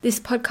This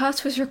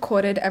podcast was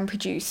recorded and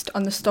produced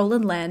on the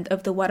stolen land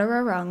of the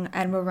Wadawurrung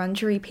and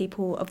Wurundjeri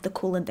people of the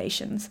Kulin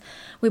Nations.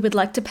 We would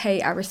like to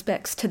pay our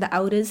respects to the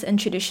elders and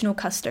traditional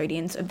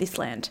custodians of this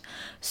land.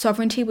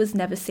 Sovereignty was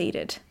never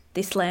ceded.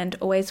 This land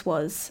always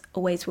was,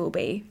 always will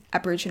be,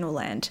 Aboriginal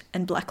land,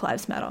 and Black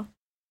Lives Matter.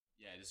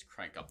 Yeah, just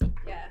crank up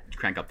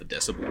the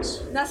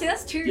decibels. No, see,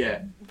 that's too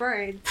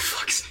bro.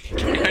 Fuck's sake.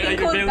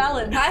 It's called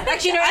balance.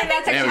 Actually, no,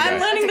 that's There we actually. go.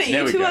 I'm learning that There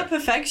you we two go. are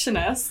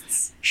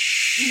perfectionists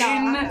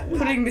No. in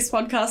putting this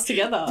podcast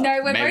together.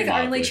 No, we're Maybe both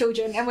only mildly.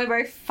 children, and we're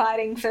both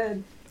fighting for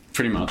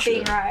Pretty much.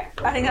 being Yeah. right.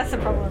 I think that's the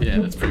problem. Yeah,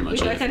 that's pretty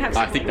much We it. both don't have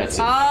I think that's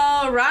it.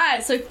 Oh,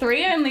 right. So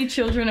 3 only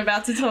children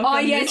about to talk Oh,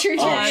 on yeah, this true,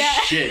 pod. yeah.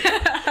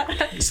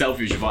 Shit.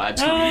 Selfish vibes.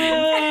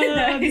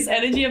 Oh, this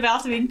energy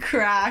about to be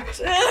cracked.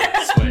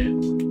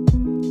 Sweet.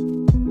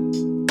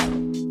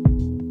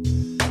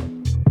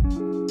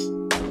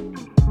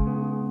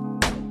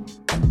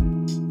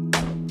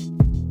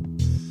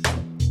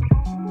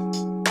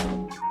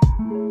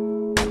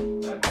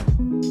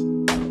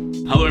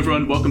 Hello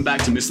everyone, welcome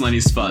back to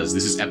Miscellaneous Fuzz.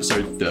 This is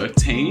episode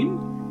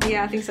 13.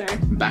 Yeah, I think so.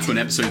 Back on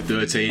episode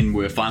 13,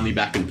 we're finally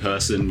back in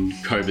person.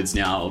 COVID's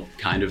now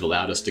kind of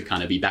allowed us to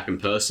kind of be back in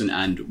person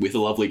and with a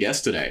lovely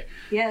guest today.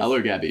 Yes.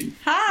 Hello, Gabby.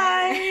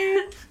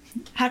 Hi.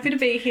 Happy to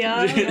be here.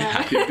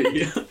 Happy to be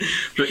here.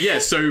 But yeah,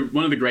 so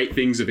one of the great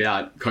things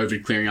about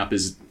COVID clearing up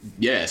is,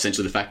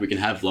 essentially the fact we can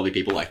have lovely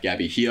people like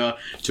Gabby here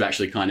to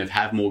actually kind of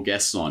have more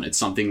guests on. It's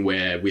something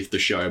where with the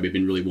show, we've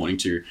been really wanting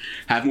to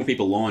have more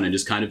people on and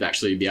just kind of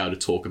actually be able to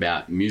talk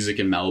about music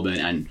in Melbourne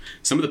and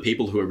some of the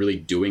people who are really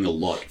doing a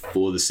lot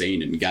for the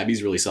scene. And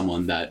Gabby's really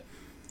someone that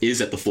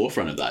is at the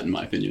forefront of that, in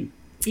my opinion.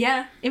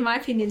 Yeah, in my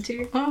opinion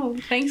too. Oh,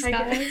 thanks, I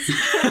guys.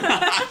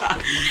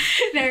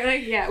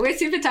 No, we're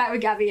super tight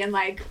with Gabby, and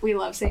we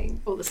love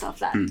seeing all the stuff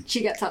that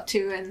she gets up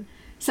to, and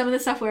some of the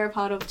stuff we're a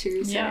part of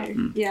too. So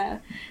yeah.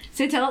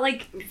 So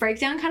break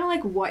down kind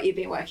of what you've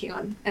been working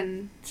on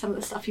and some of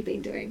the stuff you've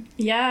been doing.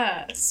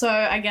 Yeah, so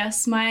I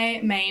guess my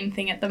main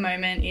thing at the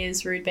moment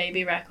is Rude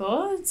Baby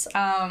Records.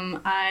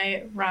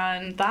 I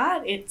run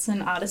that. It's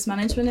an artist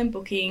management and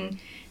booking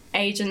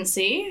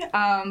agency,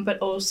 but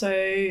also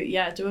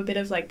do a bit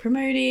of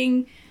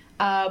promoting,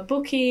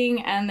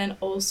 booking, and then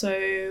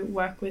also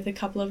work with a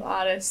couple of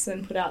artists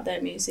and put out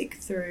their music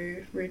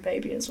through Rude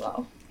Baby as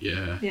well.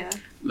 Yeah.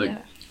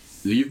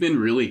 You've been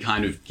really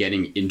kind of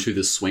getting into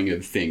the swing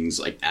of things,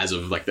 as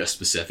of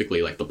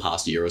specifically the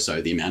past year or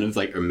so. The amount of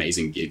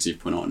amazing gigs you've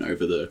put on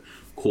over the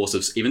course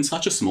of even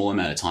such a small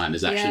amount of time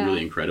is actually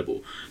really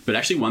incredible. But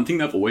actually, one thing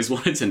that I've always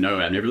wanted to know,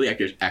 I've never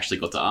really actually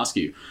got to ask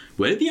you,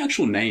 where did the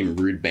actual name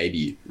Rude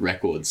Baby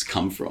Records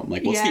come from?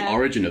 What's the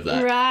origin of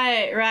that?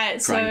 Right. Crying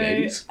So,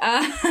 babies?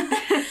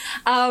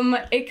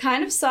 It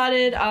kind of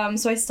started,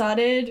 so I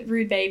started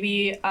Rude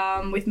Baby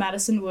with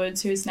Madison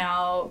Woods, who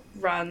now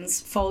runs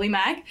Foley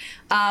Mag,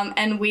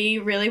 and we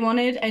really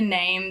wanted a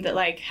name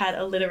that had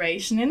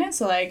alliteration in it,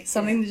 so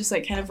something that just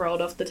kind of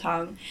rolled off the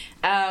tongue,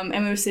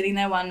 and we were sitting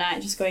there one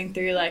night just going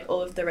through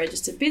all of the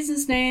registered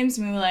business names,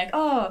 and we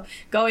were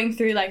going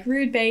through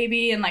Rude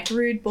Baby and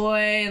Rude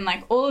Boy and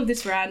all of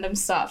this random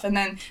stuff, and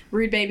then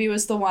Rude Baby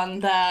was the one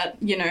that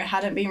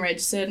hadn't been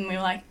registered, and we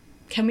were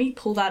can we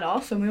pull that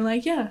off? And we were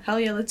yeah, hell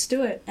yeah, let's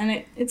do it.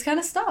 And it's kind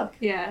of stuck.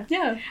 Yeah.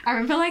 Yeah. I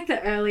remember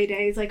the early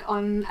days,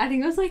 on, I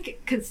think it was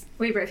because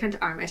we both went to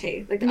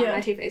RMIT, the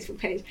RMIT Facebook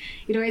page.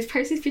 You'd always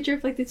post this picture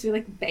of this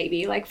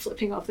baby,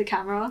 flipping off the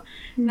camera.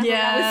 And I thought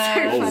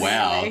that was so funny.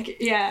 Wow.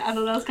 I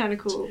thought that was kind of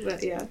cool,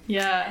 but yeah.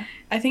 Yeah.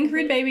 I think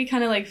Rude Baby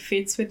kind of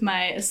fits with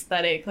my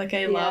aesthetic.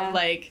 I love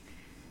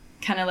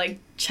kind of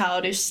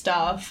childish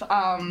stuff,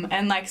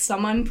 and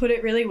someone put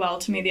it really well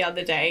to me the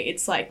other day.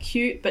 It's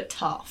cute but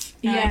tough,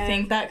 and I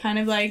think that kind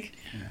of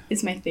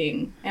is my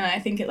thing, and I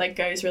think it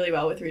goes really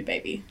well with Rude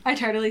Baby. I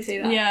totally see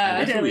that. Yeah,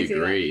 I definitely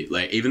totally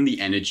agree. Even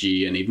the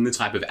energy and even the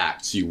type of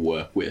acts you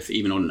work with,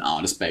 even on an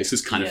artist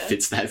basis, kind of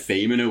fits that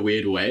theme in a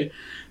weird way.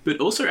 But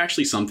also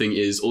actually something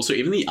is also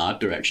even the art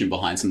direction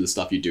behind some of the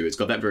stuff you do. It's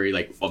got that very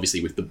obviously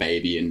with the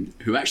baby, and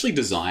who actually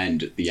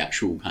designed the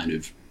actual kind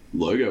of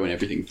logo and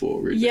everything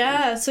for Rude Baby?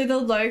 Yeah, so the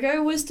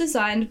logo was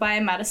designed by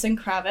Madison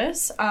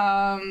Kravis.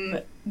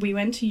 We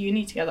went to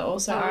uni together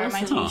also,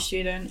 awesome. RMIT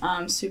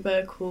student,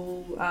 super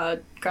cool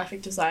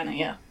graphic designer,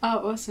 yeah.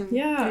 Oh, awesome.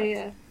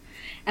 Yeah.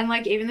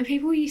 And even the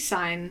people you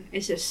sign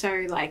is just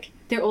so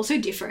they're all so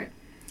different.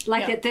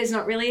 There's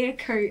not really a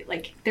code,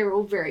 they're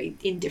all very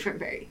in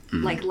different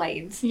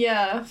lanes.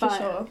 Yeah, for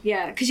sure.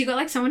 Yeah, because you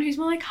got someone who's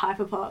more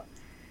hyperpop,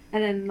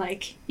 and then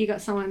you got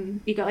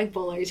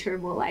Bollos who are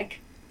more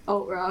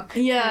alt rock.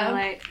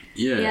 Yeah.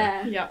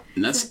 Yeah.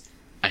 And that's,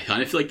 I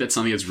kind of feel that's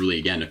something that's really,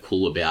 again,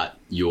 cool about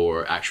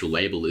your actual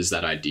label is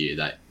that idea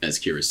that, as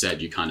Kira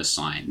said, you kind of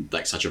sign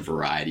such a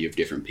variety of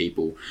different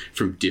people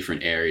from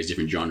different areas,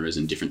 different genres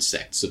and different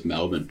sects of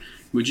Melbourne.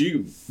 Would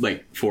you,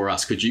 for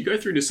us, could you go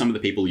through to some of the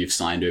people you've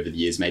signed over the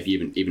years, maybe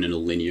even in a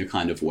linear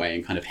kind of way,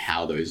 and kind of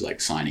how those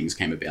signings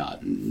came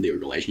about and their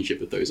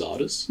relationship with those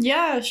artists?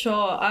 Yeah,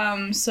 sure.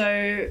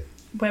 So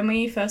when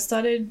we first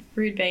started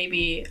Rude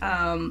Baby,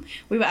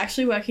 we were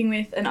actually working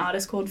with an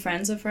artist called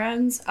Friends of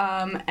Friends,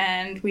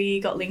 and we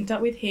got linked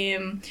up with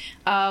him.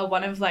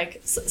 One of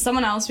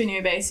someone else we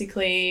knew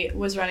basically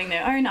was running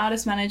their own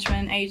artist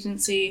management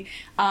agency,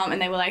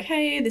 and they were like,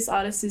 hey, this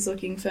artist is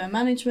looking for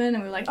management,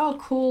 and we were like, oh,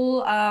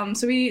 cool.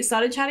 So we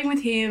started chatting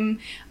with him.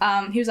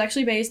 He was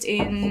actually based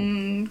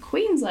in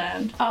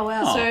Queensland. Oh,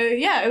 wow. So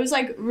yeah, it was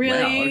like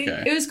really,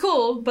 it was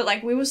cool, but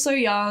like we were so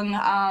young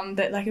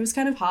that like it was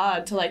kind of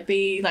hard to like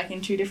be like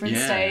in two different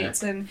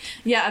states, and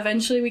yeah,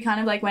 eventually we kind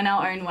of like went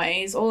our own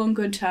ways, all on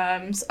good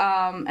terms,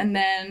 and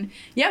then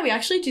yeah, we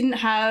actually didn't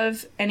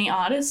have any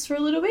artists for a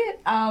little bit,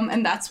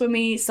 and that's when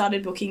we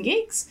started booking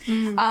gigs.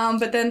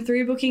 But then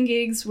through booking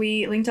gigs,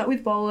 we linked up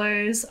with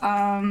Bolos.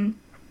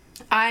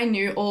 I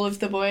knew all of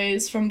the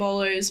boys from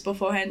Bolos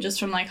beforehand, just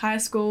from like high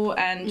school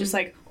and just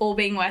like all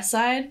being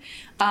Westside.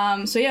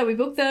 So yeah, we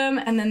booked them,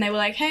 and then they were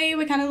like, hey,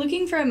 we're kind of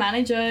looking for a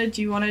manager.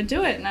 Do you want to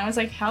do it? And I was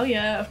like, hell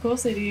yeah, of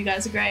course I do. You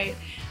guys are great.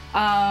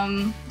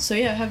 So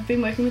yeah, have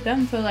been working with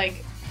them for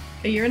like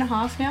a year and a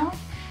half now.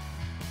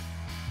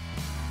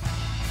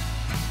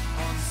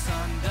 On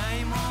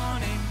Sunday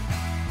morning,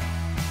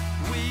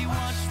 we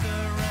watch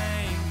the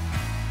rain.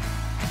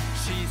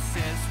 She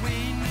says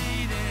we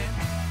need it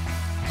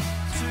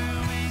to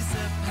ease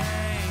the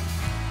pain.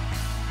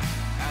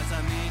 As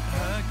I meet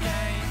her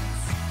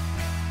gaze,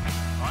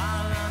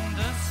 I'll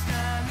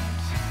understand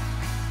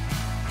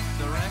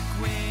the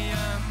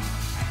requiem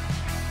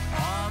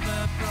of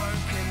a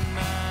broken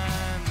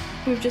man.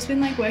 We've just been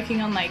like working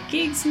on like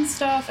gigs and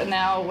stuff, and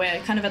now we're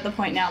kind of at the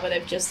point now where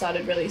they've just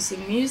started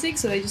releasing music.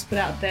 So they just put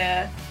out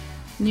their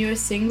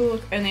newest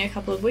single only a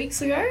couple of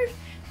weeks ago.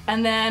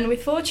 And then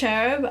with Four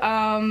Cherub,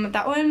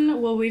 that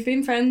one, well, we've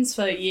been friends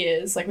for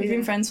years. Like, we've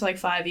been friends for, like,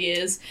 5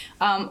 years.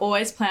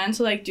 Always planned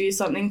to, like, do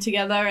something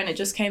together, and it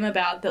just came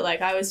about that,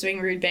 like, I was doing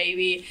Rude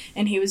Baby,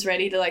 and he was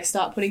ready to, like,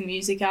 start putting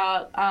music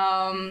out.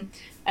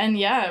 And,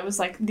 yeah, it was,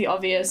 like, the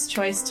obvious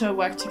choice to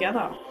work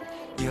together.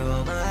 You're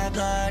my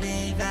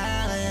bloody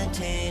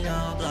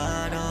Valentino,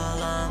 blood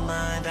all on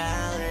my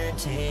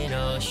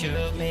Valentino.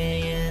 Shoot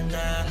me in the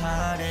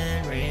heart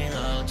and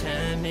reload,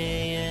 turn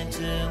me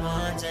into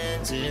ones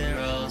and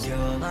zeros.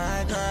 You're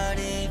my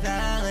bloody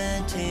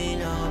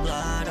Valentino,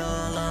 blood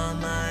all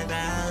on my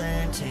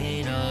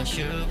Valentino.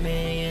 Shoot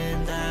me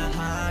in the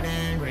heart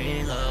and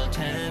reload,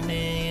 turn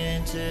me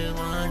into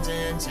ones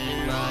and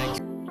zeros.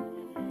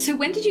 So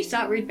when did you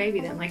start Rude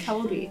Baby then? Like, how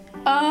old were you?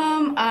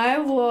 I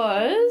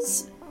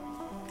was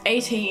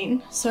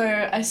 18,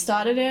 so I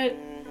started it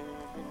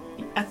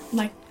at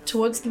like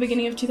towards the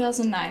beginning of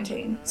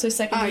 2019, so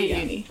second year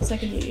uni.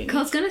 I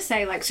was gonna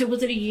say, like, so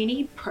was it a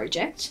uni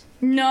project?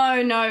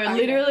 No,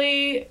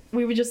 literally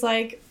we were just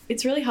like,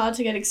 it's really hard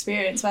to get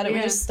experience. Why don't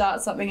we just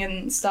start something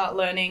and start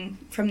learning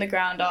from the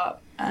ground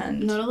up?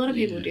 And not a lot of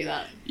people do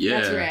that.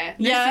 Yeah. That's rare.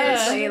 Yeah.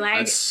 Seriously,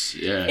 like,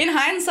 in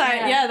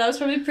hindsight, that was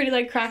probably pretty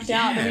like cracked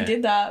out that we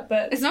did that,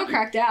 but it's not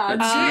cracked out.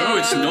 No,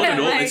 it's not at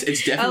all. Like,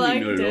 it's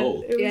definitely not at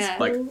all. Yeah.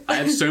 Like, I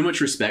have so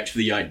much respect for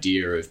the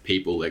idea of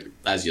people like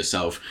as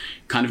yourself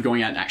kind of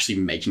going out and actually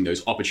making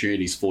those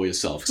opportunities for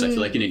yourself, because I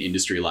feel like in an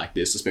industry like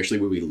this, especially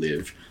where we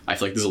live, I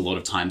feel like there's a lot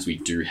of times we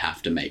do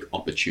have to make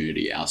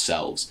opportunity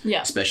ourselves,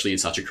 especially in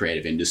such a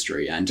creative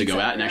industry, and to go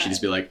out and actually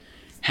just be like,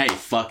 hey,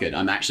 fuck it,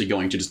 I'm actually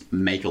going to just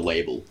make a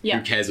label. Yeah.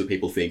 Who cares what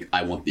people think?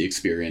 I want the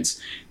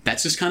experience.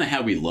 That's just kind of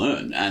how we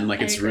learn. And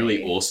like, it's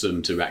really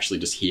awesome to actually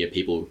just hear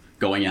people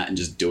going out and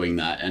just doing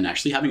that and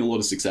actually having a lot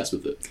of success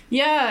with it.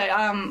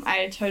 Yeah,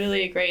 I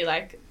totally agree.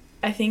 Like,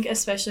 I think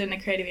especially in the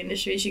creative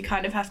industries, you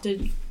kind of have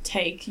to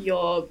take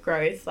your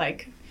growth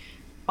like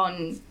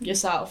on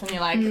yourself, and you're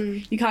like,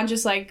 you can't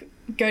just like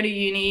go to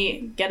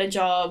uni, get a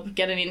job,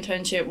 get an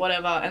internship,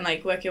 whatever, and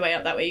like work your way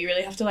up that way. You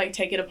really have to like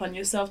take it upon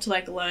yourself to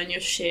like learn your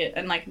shit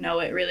and like know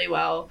it really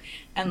well,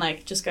 and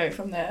like just go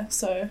from there.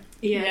 So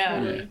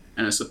Totally.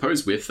 And I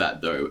suppose with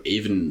that though,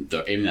 even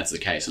that's the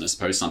case, and I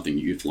suppose something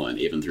you've learned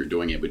even through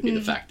doing it would be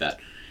the fact that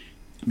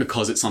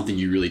because it's something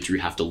you really do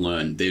have to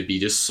learn, there'd be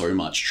just so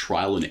much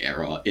trial and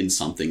error in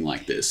something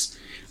like this.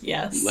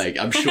 Yes. Like,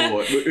 I'm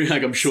sure there's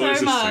just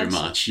so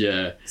much.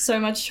 Yeah. So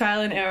much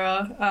trial and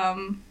error.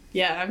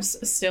 I'm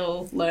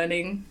still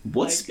learning.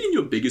 What's been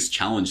your biggest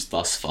challenge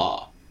thus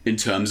far in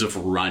terms of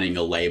running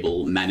a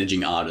label,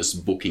 managing artists,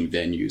 booking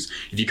venues?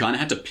 If you kind of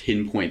had to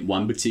pinpoint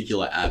one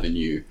particular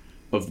avenue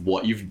of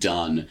what you've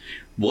done,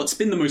 what's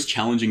been the most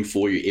challenging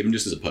for you, even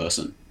just as a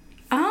person?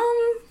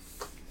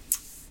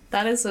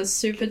 That is a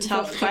super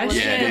tough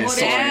question. Yeah, it is.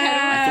 Sorry.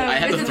 I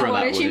had to throw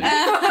that one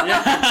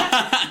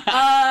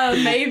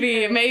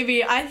in.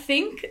 Maybe. I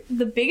think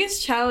the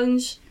biggest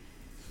challenge,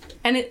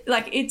 and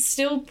it's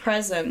still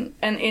present,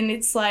 and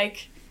it's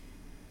like,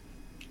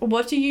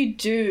 what do you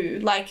do?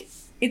 Like,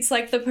 it's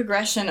like the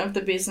progression of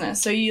the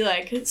business. So you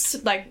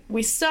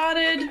we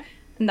started,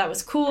 and that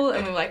was cool,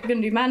 and we were like, we're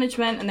gonna do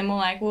management, and then we're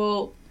like,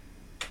 well,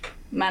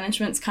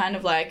 management's kind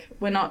of like,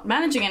 we're not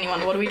managing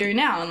anyone, what do we do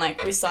now? And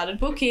like we started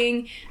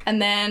booking,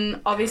 and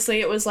then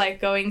obviously it was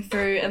like going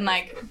through and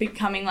like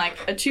becoming like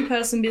a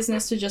 2-person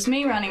business to just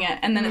me running it,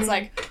 and then it's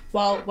like,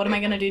 well, what am I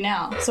going to do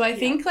now? So I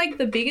think like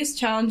the biggest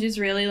challenge is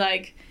really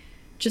like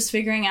just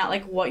figuring out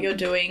like what you're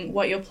doing,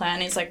 what your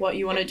plan is, like what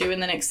you want to do in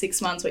the next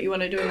 6 months, what you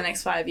want to do in the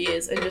next 5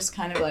 years, and just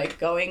kind of like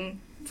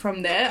going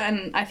from there.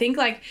 And I think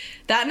like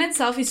that in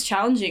itself is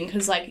challenging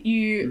because like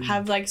you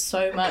have like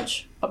so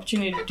much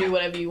opportunity to do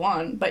whatever you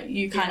want, but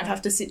you kind of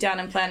have to sit down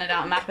and plan it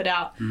out, map it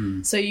out,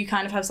 so you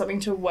kind of have something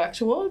to work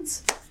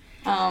towards.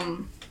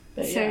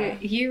 So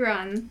you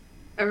run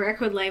a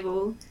record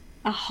label,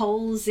 a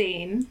whole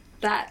zine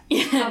that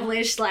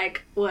published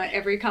like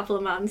every couple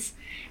of months,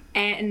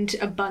 and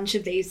a bunch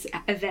of these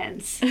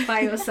events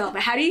by yourself.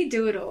 How do you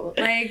do it all?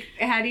 Like,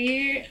 how do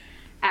you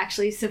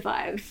actually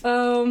survive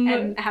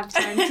and have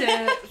time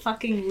to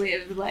fucking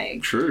live?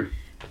 Like, True.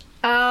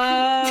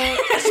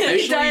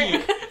 Especially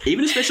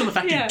on the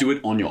fact you do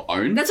it on your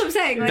own. That's what I'm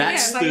saying. Like, by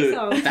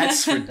yourself.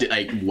 That's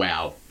like,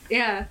 wow.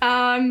 Yeah.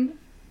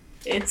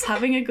 It's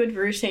having a good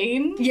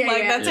routine. Yeah,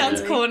 like that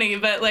sounds totally. corny,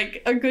 but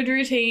like a good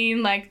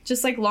routine, like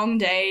just like long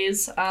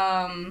days.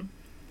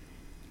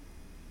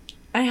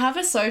 I have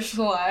a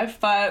social life,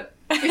 but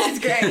Which is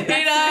great.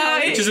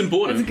 Which is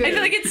important. I feel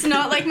like it's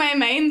not like my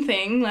main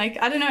thing. Like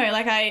I don't know,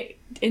 like I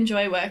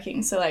enjoy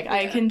working, so like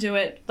I can do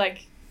it,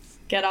 like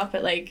get up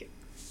at like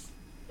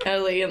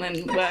early and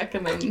then work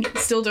and then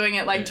still doing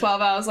it like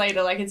 12 hours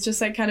later. Like it's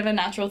just like kind of a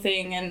natural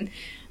thing. And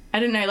I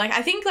don't know, like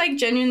I think like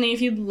genuinely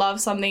if you love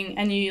something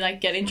and you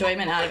like get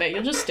enjoyment out of it,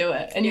 you'll just do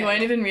it, and you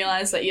won't even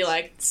realize that you're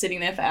like sitting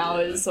there for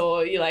hours,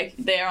 or you're like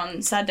there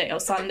on Saturday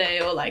or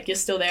Sunday, or like you're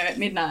still there at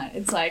midnight.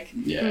 It's like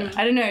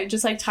I don't know,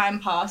 just like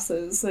time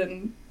passes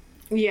and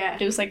you're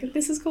just like,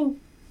 this is cool.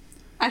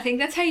 I think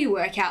that's how you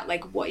work out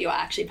like what you're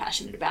actually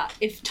passionate about.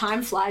 If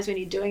time flies when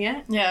you're doing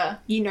it,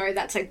 you know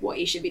that's like what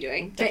you should be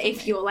doing. Definitely. But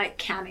if you're like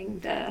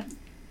counting the,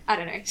 I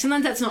don't know,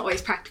 sometimes that's not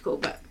always practical,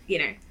 but you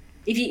know,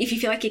 if you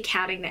feel like you're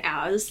counting the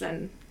hours,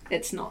 then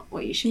it's not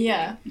what you should be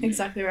doing.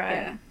 Exactly right.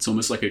 Yeah. It's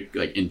almost like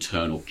a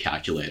internal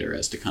calculator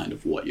as to kind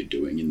of what you're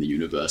doing in the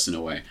universe in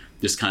a way.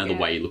 Just kind of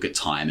the way you look at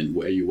time and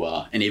where you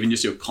are, and even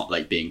just your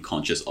like being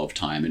conscious of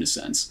time in a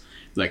sense.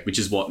 Like, which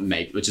is what's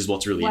really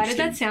interesting. Why did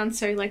that sound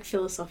so like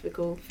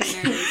philosophical for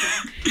no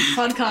reason?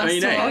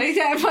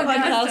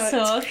 Podcast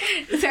talk.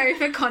 Sorry,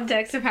 for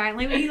context,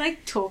 apparently we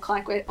like talk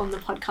like we're on the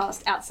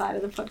podcast outside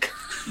of the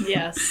podcast.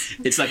 Yes.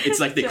 It's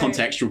like the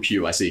contextual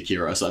cue I see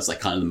Kira, so that's like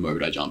kind of the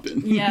mode I jump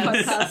in.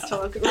 Yes. Podcast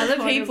talk.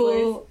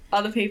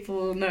 Other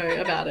people know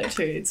about it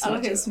too. It's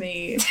not just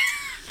me.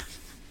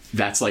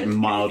 That's like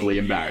mildly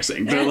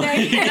embarrassing. But like,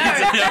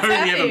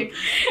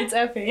 it's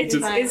epic.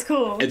 It's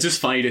cool. It's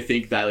just funny to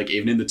think that like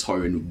even in the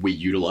tone we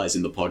utilize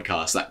in the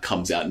podcast, that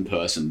comes out in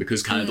person,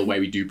 because kind of the way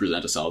we do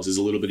present ourselves is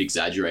a little bit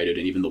exaggerated,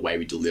 and even the way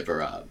we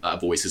deliver our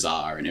voices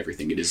are and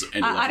everything, it is.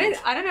 I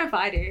don't know if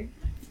I do.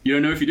 You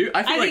don't know if you do?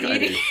 I feel like I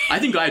do. I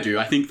think I do.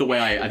 I think the way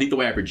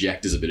I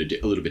project is a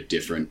little bit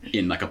different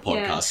in like a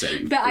podcast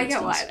setting. But I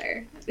get why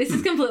though. This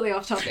is completely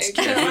off topic.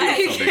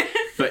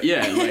 But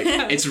yeah,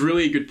 like it's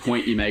really a good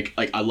point you make.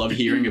 Like I love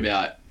hearing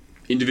about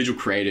individual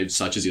creatives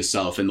such as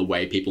yourself and the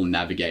way people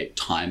navigate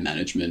time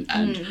management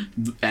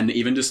and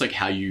even just like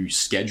how you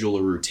schedule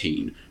a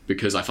routine,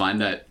 because I find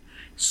that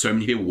so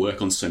many people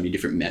work on so many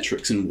different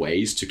metrics and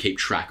ways to keep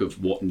track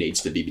of what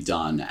needs to be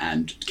done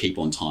and keep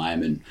on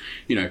time. And,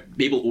 you know,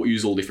 people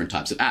use all different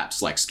types of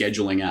apps, like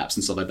scheduling apps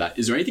and stuff like that.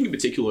 Is there anything in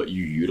particular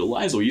you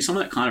utilize, or are you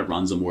someone that kind of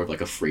runs on more of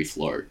like a free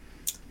flow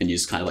and you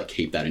just kind of like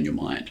keep that in your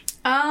mind?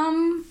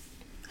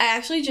 I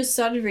actually just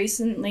started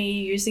recently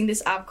using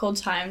this app called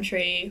Time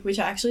Tree, which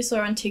I actually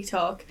saw on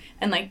TikTok,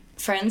 and like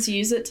friends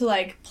use it to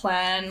like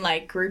plan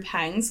like group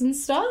hangs and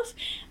stuff.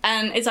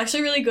 And it's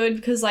actually really good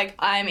because like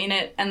I'm in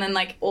it, and then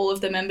like all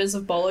of the members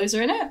of Bolos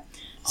are in it.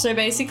 So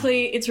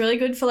basically it's really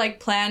good for like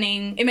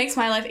planning. It makes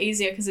my life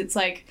easier because it's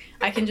like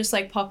I can just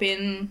like pop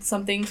in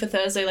something for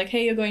Thursday, like,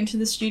 hey, you're going to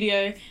the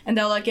studio, and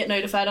they'll like get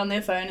notified on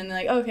their phone, and they're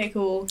like, oh, okay,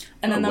 cool.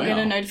 And then they'll get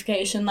a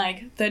notification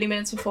like 30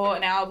 minutes before,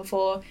 an hour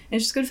before. And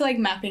it's just good for like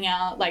mapping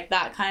out like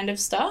that kind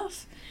of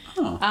stuff.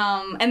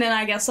 And then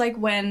I guess like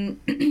when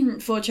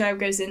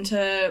 4Tribe goes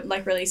into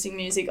like releasing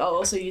music, I'll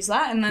also use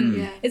that, and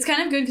then it's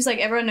kind of good because like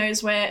everyone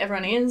knows where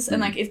everyone is, and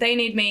like if they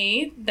need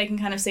me, they can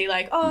kind of see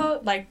like,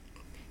 oh, like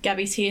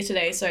Gabby's here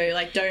today, so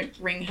like don't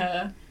ring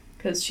her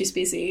because she's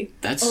busy.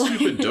 That's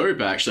super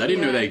dope, actually. I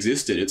didn't know they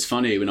existed. It's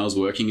funny, when I was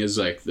working as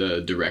like the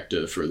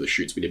director for the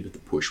shoots we did with the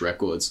Push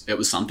Records, it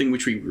was something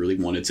which we really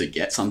wanted to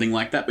get something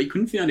like that, but we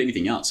couldn't find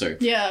anything else. So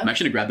I'm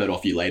actually gonna grab that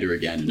off you later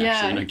again and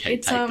actually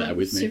take that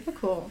with me. Super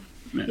cool.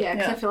 Yeah,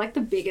 because I feel like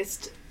the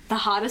biggest the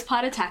hardest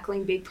part of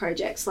tackling big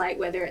projects, like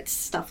whether it's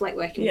stuff like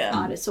working with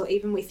artists or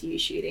even with you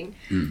shooting,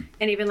 and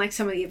even like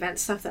some of the event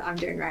stuff that I'm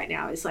doing right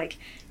now, is like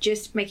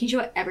just making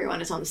sure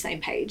everyone is on the same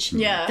page.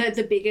 Yeah.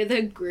 The bigger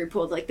the group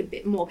or like the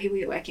bit more people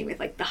you're working with,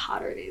 like the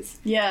harder it is.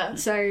 Yeah.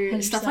 So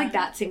 100%. stuff like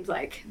that seems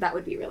like that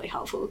would be really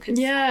helpful, because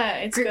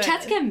it's group good.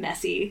 chats get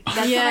messy.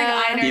 That's Yeah.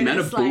 something I know. The amount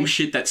of is, like,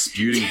 bullshit that's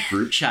spewed in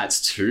group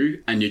chats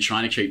too, and you're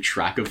trying to keep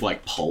track of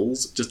like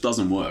polls, just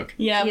doesn't work.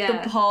 Yeah,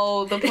 Yeah. the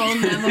poll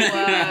never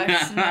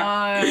works.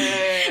 No.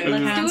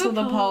 Cancel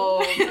the poll.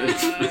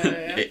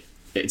 No.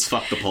 It's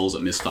fuck the polls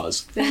at Miss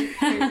Fuzz. That's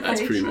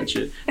That's pretty much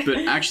it. But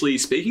actually,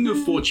 speaking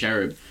of Four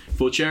Cherub,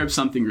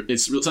 something really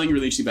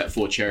interesting about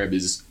Four Cherub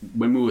is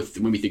when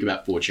we think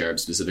about Four Cherub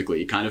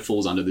specifically, it kind of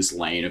falls under this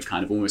lane of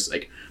kind of almost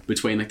like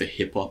between like the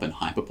hip hop and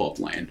hyper pop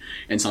lane.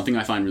 And something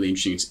I find really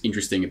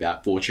interesting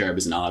about Four Cherub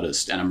as an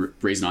artist, and the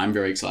reason I'm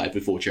very excited for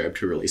Four Cherub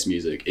to release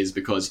music, is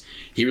because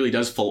he really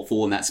does fall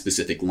in that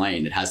specific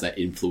lane. It has that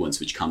influence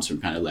which comes from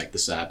kind of like the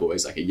Sad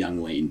Boys, like a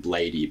young, lean,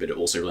 Bladey, but it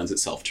also lends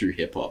itself to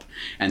hip hop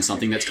and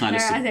something that's kind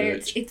of I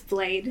think subvert. it's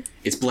Blade.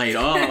 It's Blade.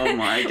 Oh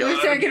my god.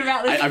 We're talking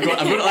about this. I've got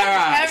all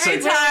right.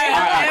 Every So-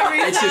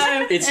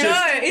 time. It's just.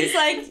 No, it's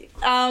like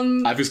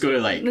I've just got to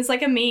like. it's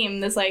like a meme.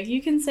 There's like,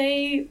 you can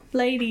say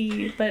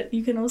Blady, but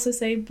you can also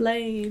say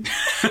Blade.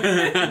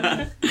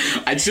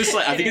 It's just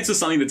like, I think it's just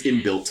something that's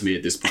inbuilt to me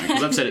at this point,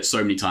 because I've said it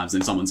so many times,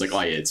 and someone's like,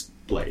 "Oh yeah, it's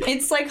Blade."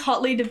 It's like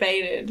hotly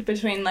debated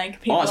between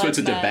like people. Oh, so like it's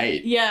a Matt.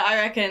 debate. Yeah, I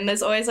reckon.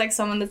 There's always like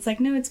someone that's like,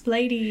 no, it's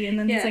Blady, and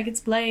then Yeah. it's like, it's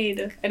Blade.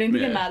 I don't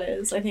think Yeah. it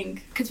matters. I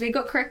think. Because we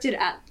got corrected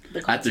at the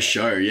concert. At the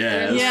show,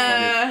 yeah. That's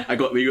Yeah.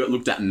 funny. We got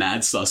looked at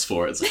mad sus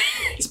for it. It's like,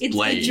 it's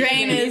Blade. The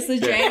drainers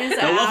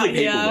They're out. lovely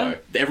people yeah.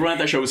 though. Everyone at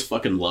that show was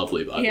fucking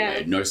lovely, by Yeah. the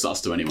way. No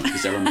sus to anyone,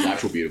 because everyone was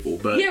actual beautiful.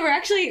 But Yeah,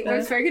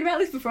 we've spoken about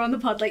this before on the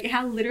pod, like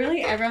how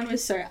literally everyone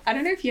was so. I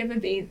don't know if you ever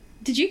been.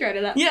 Did you go to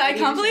that? Yeah, I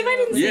can't believe I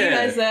didn't see Yeah. you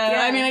guys there.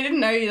 Yeah. I mean, I didn't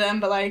know you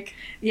then, but like,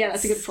 Yeah,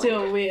 that's a good point.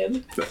 still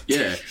weird.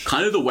 yeah,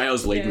 kind of the way I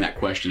was leading Yeah. that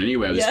question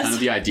anyway was Yes. kind of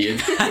the idea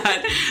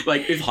that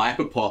like if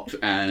hyperpop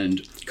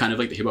and kind of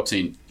like the hip hop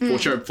scene, Four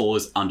Cherub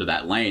falls under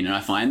that lane, and I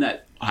find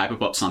that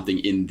hyperpop something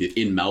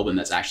in Melbourne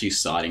that's actually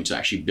starting to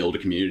actually build a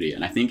community.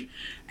 And I think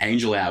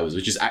Angel Hours,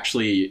 which is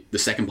actually the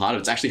second part of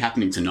it's actually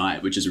happening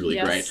tonight, which is really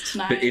Yes, great.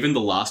 tonight. But even the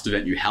last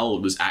event you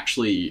held was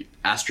actually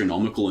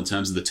astronomical in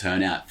terms of the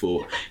turnout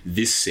for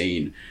this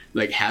scene.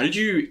 Like, how did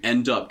you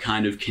end up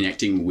kind of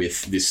connecting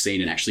with this scene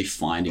and actually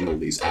finding all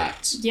these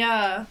acts?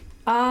 Yeah.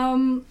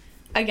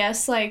 I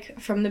guess like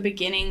from the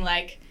beginning,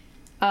 like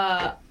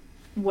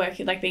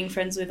working, like being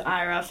friends with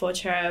Ira, Four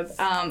Cherub,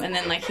 and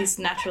then like his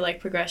natural like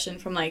progression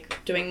from like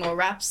doing more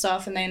rap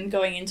stuff and then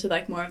going into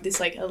like more of this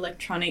like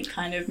electronic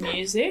kind of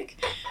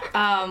music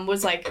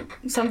was like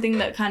something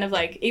that kind of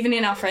like, even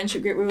in our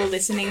friendship group, we were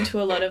listening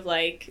to a lot of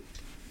like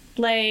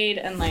Blade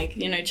and like,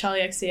 you know,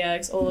 Charlie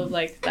XCX, all of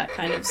like that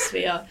kind of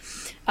sphere.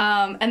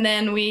 And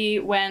then we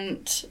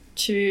went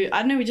to, I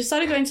don't know, we just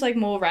started going to like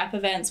more rap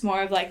events,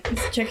 more of like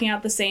checking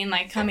out the scene,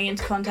 like coming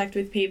into contact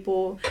with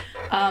people.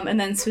 And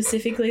then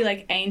specifically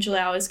like Angel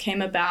Hours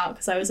came about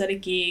because I was at a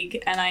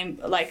gig and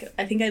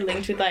I think I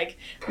linked with like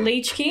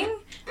Leech King,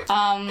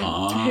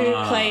 who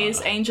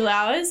plays Angel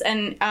Hours,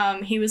 and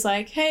he was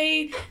like,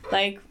 hey,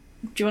 like,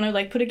 do you want to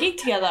like put a gig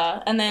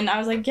together? And then I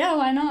was like, yeah,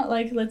 why not?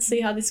 Like, let's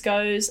see how this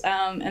goes.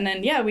 And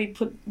then yeah, we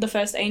put the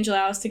first Angel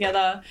Hours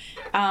together.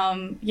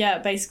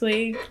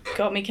 Basically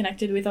got me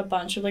connected with a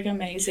bunch of like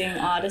amazing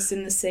artists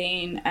in the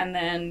scene. And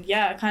then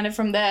yeah, kind of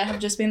from there have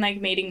just been like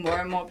meeting more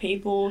and more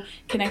people,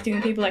 connecting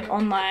with people like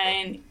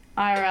online,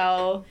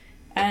 IRL.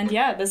 And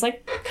yeah, there's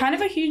like kind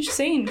of a huge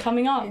scene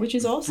coming up, which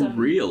is For awesome.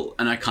 real.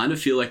 And I kind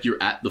of feel like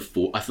you're at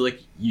I feel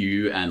like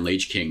you and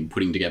Leech King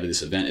putting together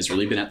this event has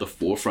really been at the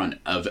forefront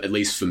of, at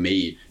least for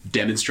me,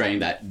 demonstrating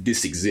that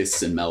this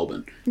exists in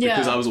Melbourne. Yeah.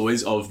 Because I was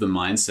always of the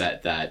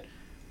mindset that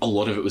a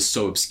lot of it was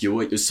so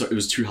obscure, it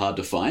was too hard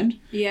to find.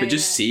 Yeah, but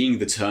just yeah. seeing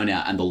the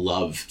turnout and the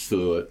love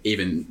for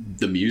even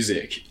the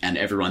music and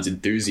everyone's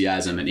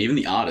enthusiasm, and even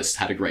the artist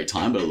had a great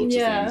time by the looks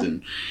Yeah. of things.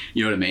 And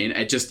you know what I mean?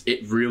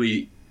 It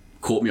really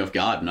caught me off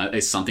guard, and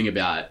there's something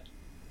about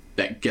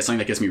that gets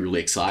me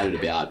really excited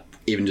about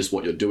even just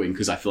what you're doing,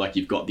 because I feel like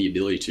you've got the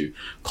ability to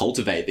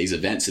cultivate these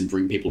events and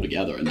bring people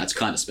together, and that's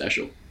kind of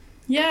special.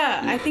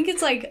 Yeah, I think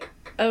it's like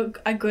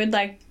a good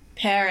like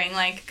pairing,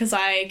 like, because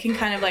I can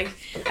kind of like,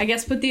 I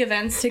guess, put the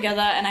events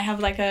together, and I have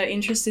like a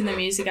interest in the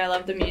music, I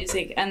love the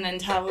music, and then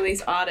to have all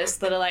these artists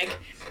that are like,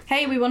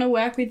 hey, we want to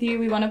work with you,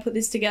 we want to put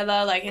this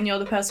together, like, and you're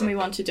the person we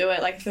want to do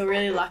it. Like, I feel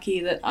really lucky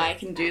that I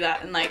can do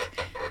that, and like,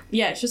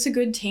 yeah, it's just a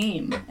good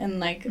team, and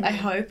like, I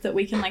hope that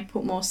we can like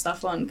put more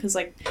stuff on, because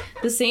like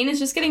the scene is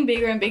just getting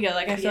bigger and bigger.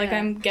 Like, I feel like Yeah.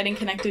 I'm getting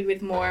connected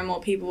with more and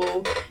more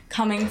people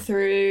coming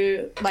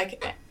through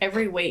like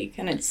every week,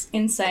 and it's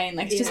insane.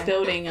 Like, it's just Yeah.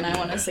 building, and I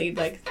want to see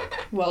like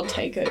world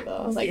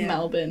takeover, like Yeah.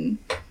 Melbourne.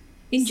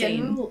 In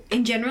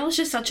scene. general, it's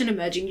just such an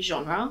emerging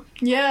genre.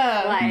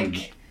 Yeah.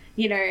 Like,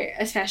 you know,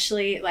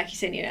 especially like you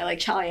said, you know, like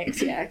Charlie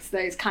XCX,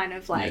 those kind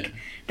of like Yeah.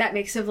 that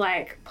mix of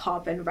like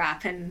pop and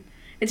rap and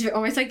it's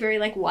almost like very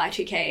like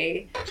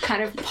Y2K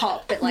kind of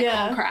pop, but like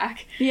on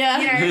crack. Yeah.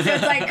 You know, so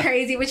it's like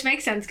crazy, which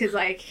makes sense because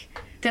like,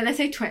 don't they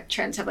say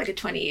trends have like a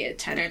 20-year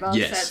turnover?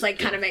 Yes. So it's like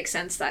kind of makes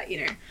sense that,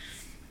 you know.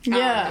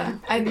 Yeah,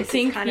 I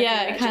think, kind of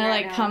it kind of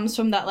like now. comes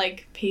from that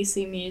like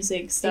PC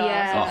music stuff.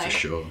 Yeah. Oh, like, for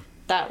sure.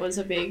 That was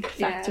a big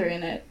factor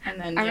in it. And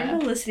then, I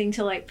remember listening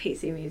to like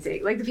PC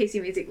music, like the PC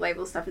music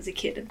label stuff as a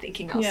kid and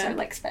thinking I was so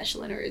like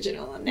special and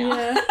original, and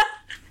now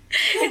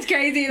it's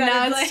crazy that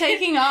now it's it's like,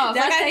 taking off.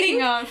 That's Like,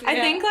 taking off. I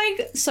think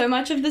like so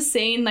much of the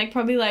scene like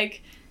probably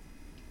like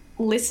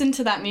listened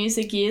to that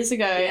music years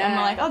ago and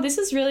were like, oh, this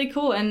is really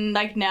cool. And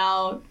like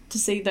now to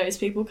see those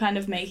people kind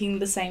of making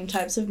the same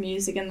types of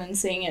music and then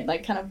seeing it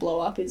like kind of blow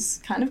up is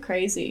kind of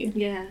crazy.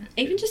 Yeah.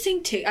 Even just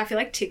seeing I feel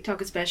like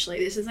TikTok especially,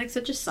 this is like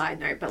such a side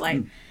note, but like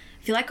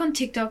I feel like on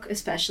TikTok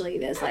especially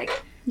there's like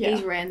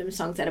these random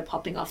songs that are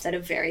popping off that are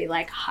very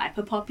like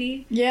hyper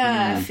poppy.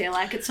 Yeah. I feel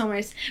like it's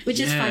almost, which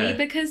is funny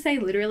because they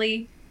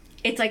literally,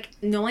 it's like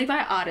normally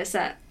by artists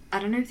that, I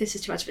don't know if this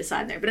is too much of a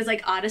side note, but it's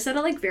like artists that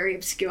are like very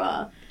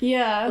obscure.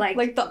 Yeah,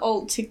 Like the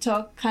alt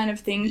TikTok kind of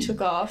thing took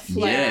off.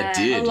 Like, Yeah, it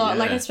did. a lot. Yeah.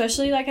 Like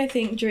especially like I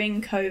think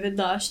during COVID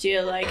last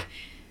year, like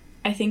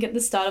I think at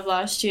the start of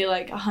last year,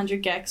 like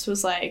 100 gecs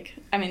was like,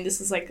 I mean this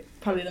is like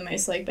probably the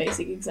most like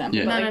basic example,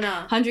 Yeah. but No, like no.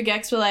 100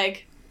 gecs were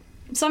like,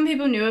 some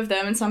people knew of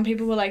them and some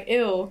people were like,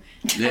 ew.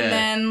 Yeah. And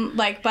then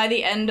like by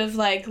the end of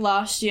like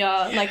last year,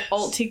 like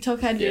alt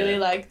TikTok had really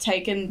like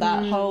taken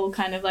that whole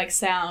kind of like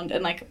sound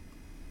and like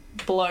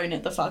blown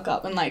it the fuck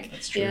up, and like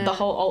That's true. the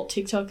whole alt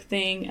TikTok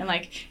thing, and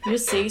like you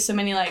just see so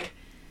many like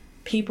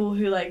people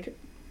who like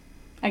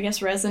I guess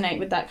resonate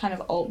with that kind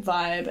of alt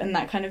vibe and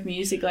that kind of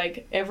music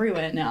like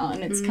everywhere now,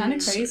 and it's kind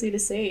of crazy to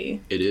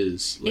see. It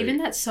is. Like, even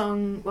that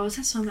song, what was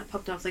that song that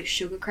popped off, like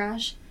Sugar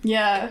Crash,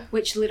 Yeah.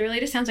 which literally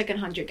just sounds like a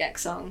 100 gec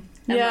song.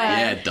 And, Yeah. like,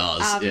 yeah, it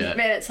does. Yeah.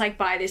 But it's like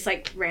by this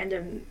like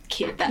random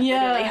kid that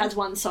Yeah. literally has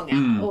one song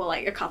out or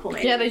like a couple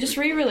maybe. Yeah, they just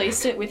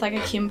re-released it with like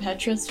a Kim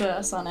Petras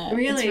verse on it.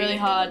 Really? It's really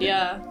hard,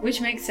 yeah.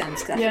 Which makes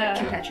sense because I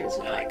feel like Kim Petras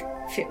would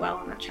like fit well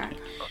on that track.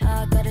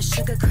 I got a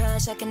sugar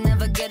crush, I can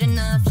never get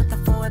enough.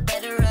 Looking for a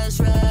better rush.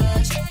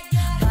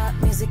 Pop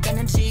music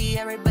energy,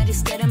 everybody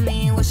scared of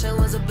me. Wish I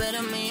was a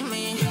better me.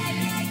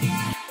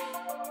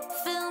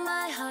 Feel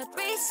my heart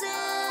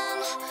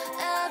racing,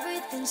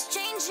 everything's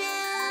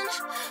changing.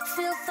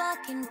 Feel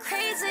fucking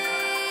crazy.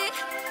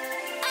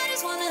 I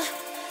just wanna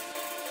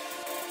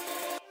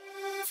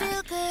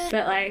feel good.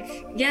 But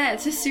like, yeah,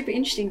 it's just super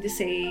interesting to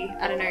see,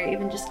 I don't know,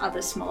 even just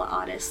other smaller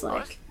artists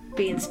like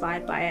be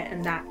inspired by it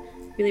and that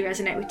really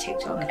resonate with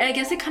TikTok. And I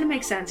guess it kind of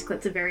makes sense because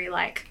it's a very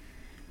like,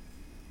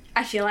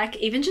 I feel like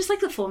even just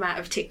like the format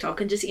of TikTok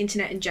and just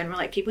internet in general,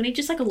 like people need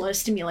just like a lot of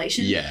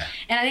stimulation. Yeah.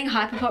 And I think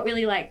Hyperpop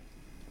really like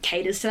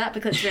caters to that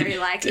because it's very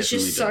like, it's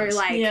just so Definitely does.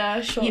 like,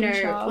 Yeah, short you and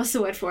know, sharp. what's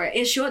the word for it?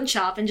 It's short and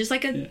sharp and just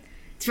like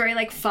it's very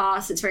like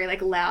fast, it's very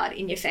like loud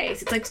in your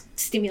face. It's like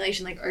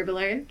stimulation, like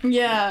overload.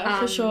 Yeah,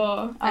 for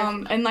sure.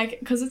 I've- And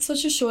like, because it's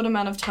such a short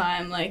amount of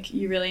time, like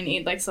you really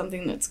need like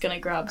something that's gonna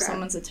grab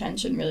someone's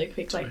attention really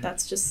quick. Like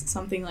that's just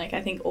something like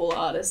I think all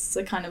artists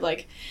are kind of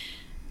like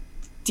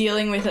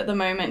dealing with at the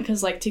moment,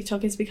 because like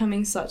TikTok is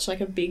becoming such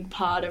like a big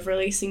part of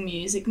releasing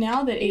music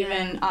now that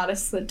even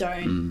artists that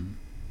don't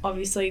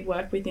obviously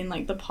work within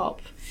like the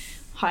pop,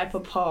 hyper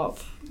pop,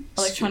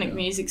 electronic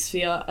music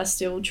sphere are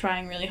still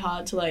trying really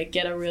hard to like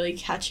get a really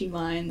catchy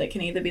line that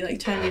can either be like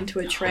turned into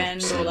a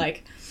trend or 100%.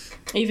 like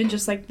even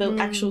just like the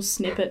actual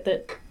snippet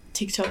that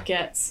TikTok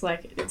gets,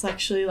 like it's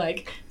actually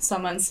like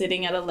someone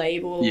sitting at a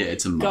label Yeah,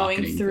 it's a going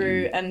marketing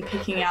through thing. and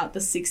picking out the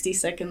 60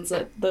 seconds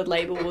that the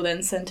label will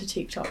then send to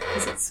TikTok,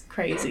 because it's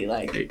crazy,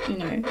 like, you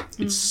know.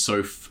 It's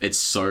so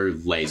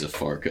laser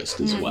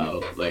focused as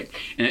well. Like,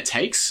 and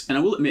I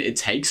will admit, it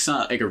takes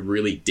like a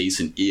really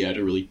decent ear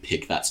to really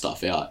pick that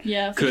stuff out.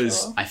 Yeah, for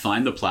Because sure. I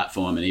find the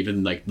platform, and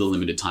even like the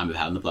limited time I've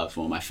had on the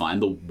platform, I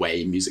find the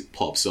way music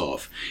pops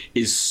off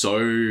is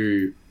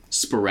so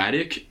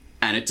sporadic.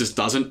 And it just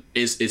doesn't,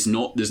 there's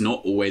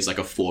not always like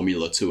a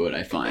formula to it,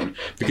 I find.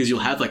 Because you'll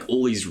have like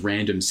all these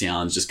random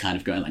sounds just kind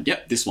of going like,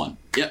 yep, this one.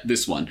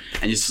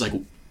 And it's just like,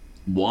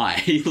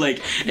 why?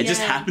 Like, it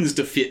just happens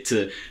to fit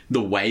to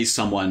the way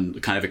someone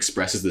kind of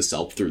expresses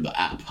themselves through the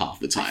app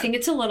half the time. I think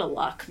it's a lot of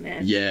luck,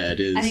 man. Yeah,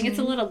 it is. I think it's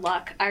a lot of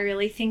luck. I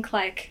really think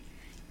like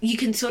you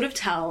can sort of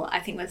tell, I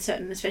think with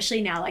certain,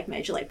 especially now like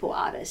major label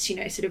artists, you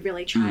know, sort of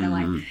really trying to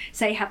like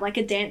say have like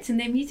a dance in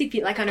their music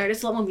video. Like I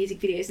noticed a lot more music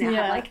videos now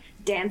have like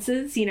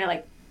dances, you know,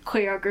 like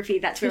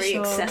choreography that's very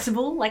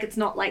accessible. Like it's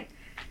not like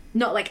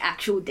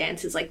actual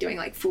dancers like doing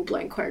like full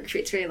blown choreography.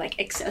 It's very like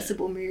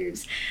accessible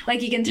moves.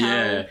 Like you can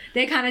tell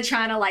they're kind of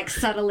trying to like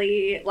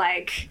subtly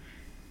like,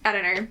 I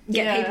don't know,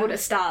 get people to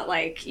start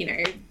like, you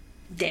know,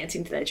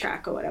 dancing to their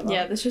track or whatever.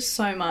 Yeah, there's just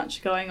so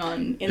much going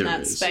on in There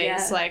that is. space.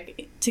 Yeah.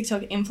 Like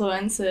TikTok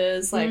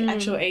influencers, like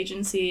actual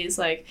agencies,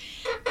 like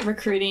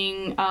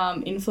recruiting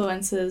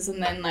influencers,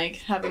 and then like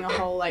having a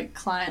whole like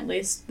client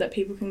list that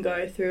people can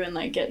go through and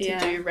like get to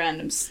do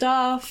random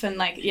stuff. And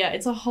like, yeah,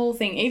 it's a whole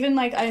thing. Even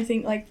like, I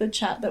think like the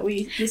chat that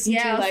we listened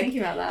Yeah, to, I was like,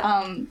 thinking about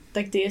that.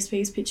 like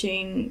DSPs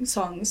pitching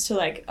songs to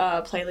like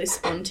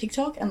playlists on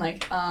TikTok and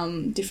like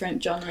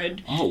different genre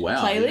Oh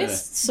wow. playlists. Yeah.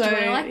 So Do you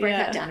want to like break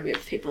yeah. that down a bit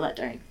for people that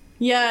don't?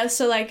 Yeah,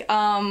 so like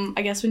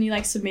I guess when you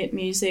like submit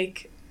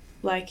music,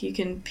 like you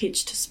can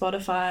pitch to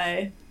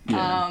Spotify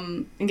Yeah.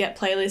 and get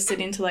playlisted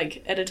into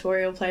like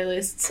editorial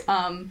playlists.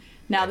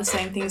 Now the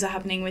same things are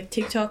happening with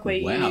TikTok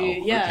where Wow.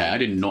 you Okay, I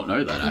did not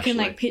know that. you Actually. can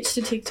like pitch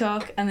to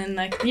TikTok, and then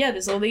like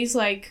there's all these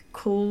like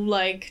cool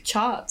like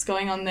charts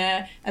going on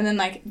there, and then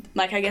like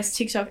I guess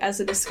TikTok as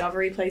a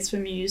discovery place for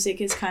music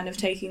is kind of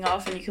taking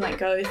off, and you can like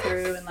go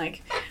through and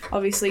like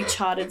obviously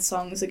charted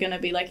songs are gonna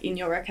be like in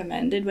your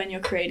recommended when you're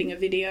creating a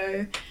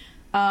video.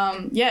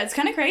 It's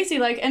kind of crazy,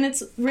 like, and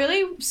it's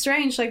really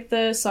strange, like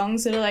the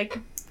songs that are like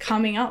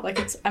coming up, like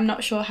I'm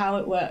not sure how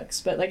it works,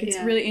 but like it's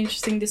really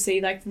interesting to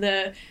see like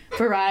the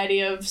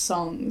variety of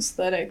songs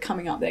that are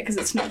coming up there, because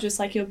it's not just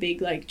like your big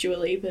like Dua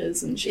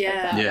Lipas and shit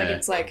like that. Yeah. Like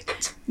it's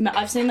like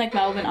I've seen like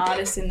Melbourne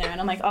artists in there, and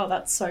I'm like, oh,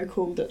 that's so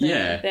cool that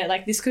they're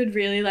like, this could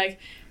really like,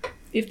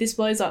 if this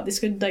blows up, this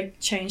could like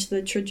change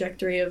the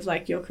trajectory of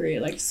like your career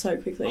like so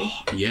quickly.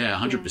 Yeah,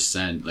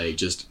 100%. Like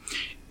just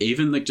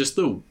even like just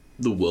the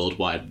World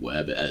Wide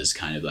Web as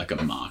kind of like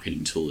a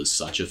marketing tool is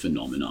such a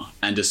phenomena,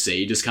 and to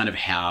see just kind of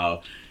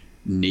how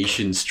niche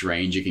and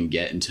strange it can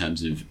get in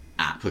terms of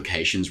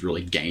applications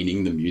really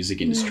gaining the music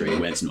industry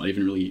where it's not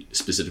even really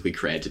specifically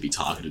created to be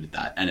targeted at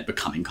that, and it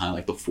becoming kind of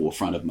like the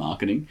forefront of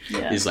marketing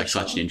is like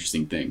such an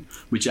interesting thing,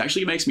 which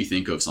actually makes me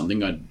think of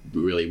something I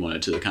really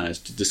wanted to kind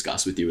of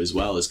discuss with you as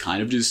well, is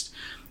kind of just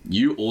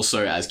you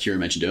also, as Kira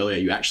mentioned earlier,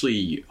 you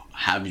actually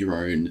have your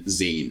own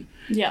zine.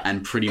 Yeah.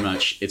 And pretty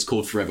much it's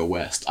called Forever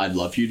West. I'd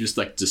love you just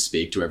like to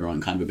speak to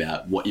everyone kind of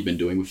about what you've been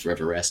doing with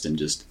Forever West, and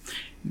just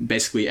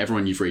basically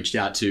everyone you've reached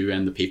out to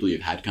and the people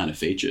you've had kind of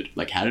featured.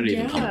 Like, how did it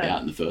even come about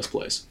in the first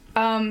place?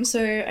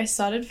 So I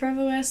started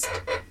Forever West,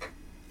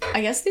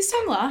 I guess this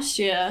time last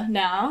year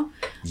now.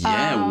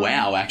 Yeah,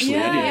 wow, actually,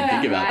 I didn't even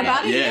think about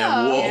about that. a year.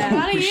 Yeah, whoa. Yeah,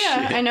 about a year.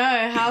 Shit. I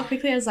know. How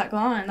quickly has that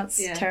gone? That's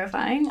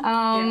terrifying.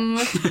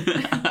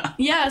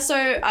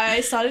 So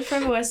I started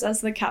Forever West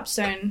as the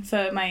capstone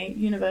for my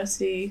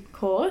university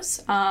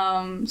course.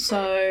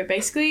 So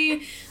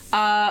basically,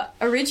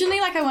 originally,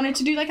 like, I wanted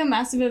to do like a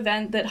massive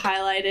event that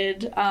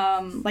highlighted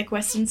like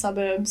Western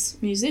suburbs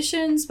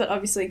musicians, but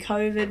obviously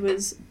COVID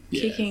was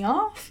kicking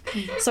off.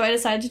 So I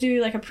decided to do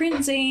like a print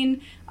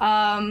zine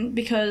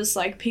because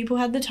like people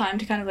had the time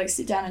to kind of like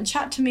sit down and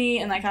chat to me,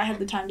 and like I had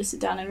the time to sit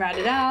down and write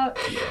it out.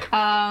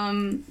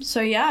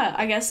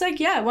 I guess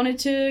like I wanted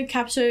to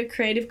capture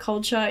creative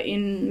culture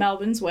in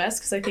Melbourne's West,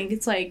 because I think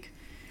it's like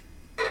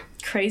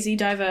crazy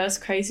diverse,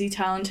 crazy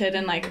talented,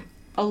 and like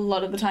a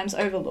lot of the times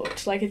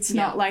overlooked. Like it's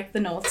not like the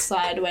North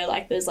Side where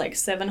like there's like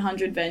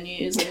 700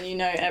 venues and you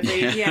know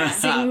every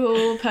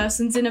single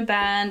person's in a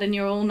band and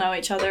you all know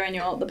each other and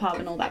you're all at the pub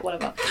and all that,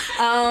 whatever.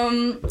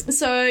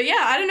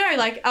 I don't know,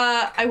 like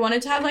I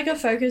wanted to have like a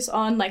focus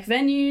on like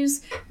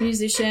venues,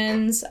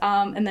 musicians,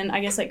 and then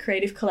I guess like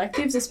creative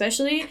collectives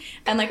especially,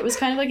 and like it was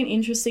kind of like an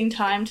interesting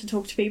time to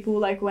talk to people,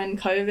 like when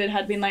COVID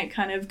had been like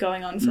kind of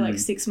going on for like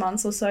 6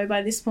 months or so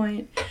by this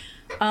point.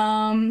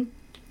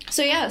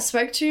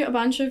 Spoke to a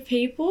bunch of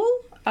people,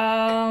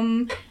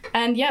 and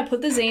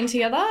put the zine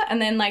together,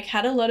 and then like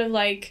had a lot of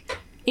like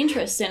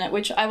interest in it,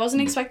 which I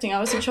wasn't expecting. I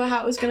wasn't sure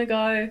how it was going to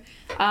go.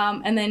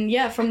 And then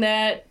from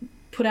there,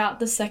 put out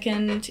the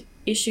second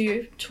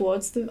issue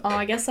towards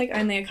I guess like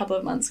only a couple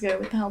of months ago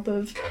with the help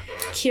of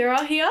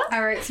Kira here. I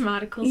wrote some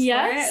articles for it.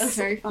 It was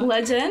very fun.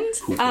 Legend.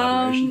 Cool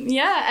collaboration.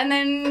 And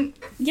then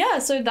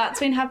so that's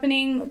been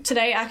happening.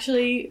 Today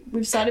actually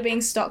we've started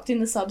being stocked in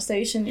the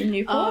substation in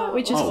Newport,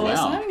 which is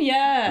awesome. Wow.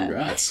 Yeah.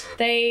 Congrats.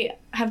 They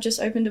have just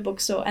opened a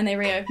bookstore, and they're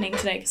reopening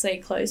today because they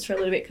closed for a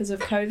little bit because of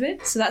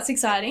COVID. So that's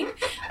exciting.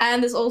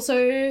 And there's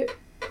also,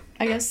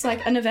 I guess,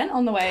 like an event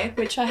on the way,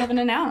 which I haven't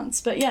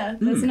announced. But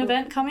there's an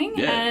event coming,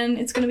 and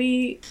it's going to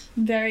be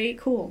very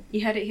cool.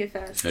 You heard it here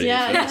first. Heard it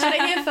here first. Heard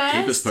it here first.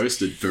 Keep us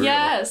posted for real.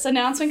 Yes,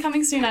 announcement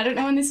coming soon. I don't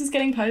know when this is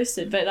getting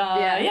posted, but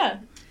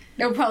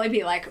It'll probably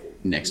be like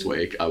Next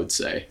week, I would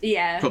say.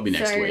 Yeah. Probably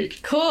next so week.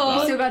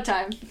 Cool. Still got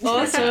time.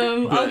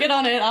 Awesome. I'll get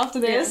on it after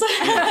this.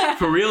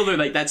 For real though,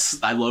 like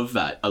I love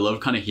that. I love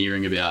kind of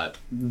hearing about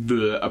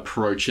the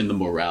approach and the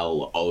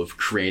morale of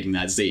creating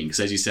that zine. Because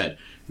as you said,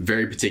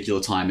 very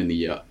particular time in the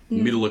year,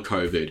 middle of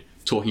COVID,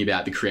 talking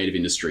about the creative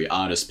industry,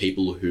 artists,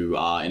 people who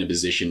are in a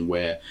position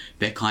where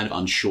they're kind of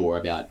unsure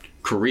about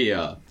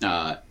career,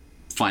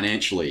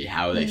 financially,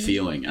 how are they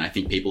feeling? And I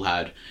think people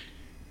had,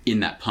 in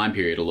that time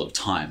period, a lot of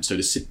time. So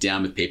to sit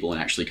down with people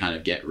and actually kind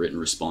of get written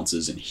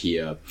responses and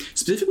hear,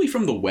 specifically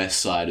from the West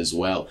Side as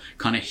well,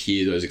 kind of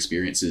hear those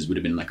experiences would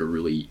have been like a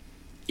really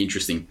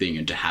interesting thing.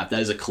 And to have that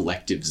as a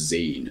collective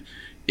zine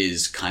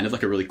is kind of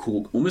like a really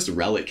cool, almost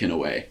relic in a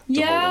way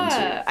to hold on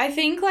to. I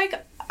think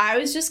like I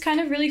was just kind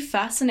of really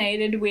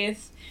fascinated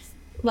with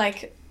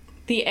like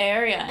the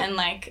area and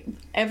like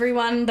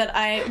everyone that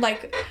I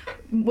like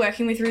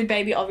working with Rude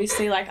Baby.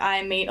 Obviously, like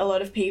I meet a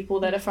lot of people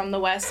that are from the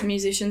West,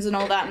 musicians and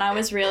all that, and I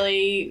was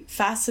really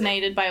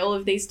fascinated by all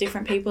of these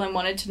different people and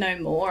wanted to know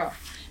more.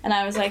 And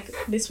I was like,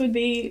 this would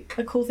be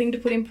a cool thing to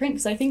put in print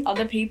because I think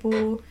other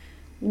people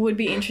would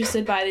be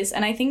interested by this.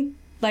 And I think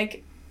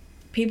like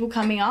people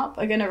coming up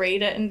are going to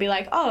read it and be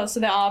like, oh, so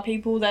there are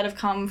people that have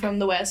come from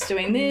the West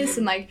doing this,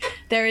 and like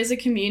there is a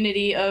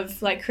community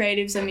of like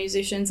creatives and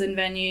musicians and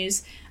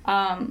venues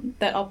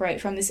that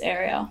operate from this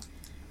area.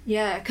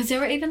 Yeah, because there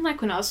were even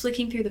like when I was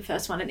flicking through the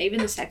first one and even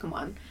the second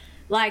one,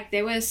 like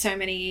there were so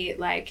many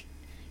like,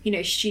 you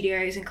know,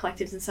 studios and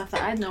collectives and stuff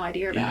that I had no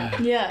idea about.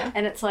 Yeah.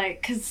 And it's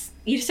like, because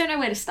you just don't know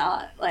where to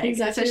start, like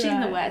Exactly especially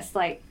in the right. West,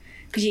 like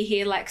because you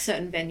hear like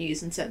certain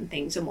venues and certain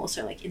things are more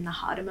so like in the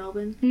heart of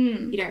Melbourne.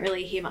 Mm. You don't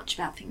really hear much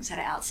about things that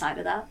are outside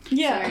of that.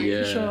 Yeah, So,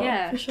 Yeah. for sure.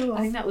 yeah, For sure.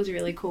 I think that was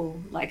really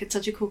cool. Like it's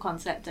such a cool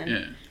concept, and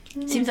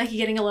Yeah. it seems like you're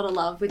getting a lot of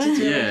love, which is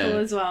really Yeah. cool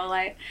as well.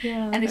 Like,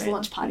 Yeah, and this very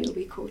launch party will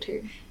be cool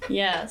too.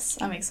 Yes,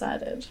 I'm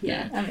excited.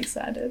 Yeah. I'm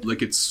excited.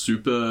 Like it's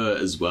super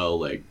as well,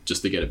 like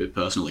just to get a bit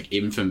personal, like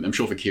even for, I'm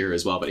sure for Kira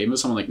as well, but even for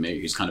someone like me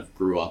who's kind of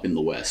grew up in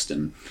the West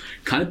and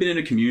kind of been in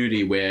a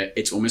community where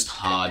it's almost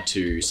hard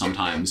to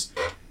sometimes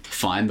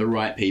find the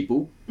right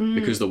people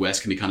because the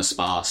West can be kind of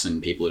sparse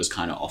and people are just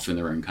kind of off in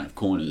their own kind of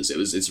corners.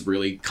 It's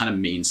really kind of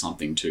means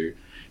something to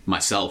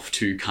myself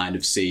to kind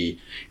of see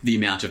the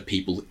amount of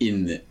people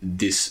in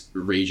this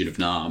region of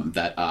Naarm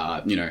that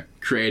are, you know,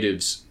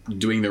 creatives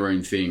doing their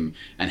own thing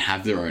and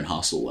have their own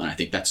hustle. And I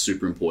think that's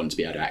super important to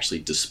be able to actually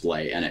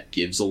display. And it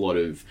gives a lot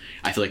of,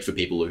 I feel like for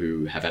people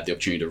who have had the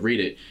opportunity to read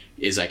it,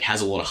 is like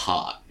has a lot of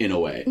heart in a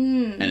way.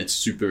 And it's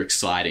super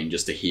exciting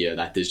just to hear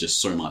that there's just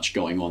so much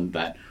going on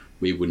that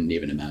we wouldn't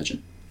even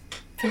imagine.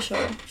 For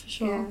sure. For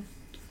sure. Yeah.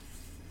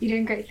 You're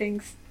doing great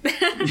things.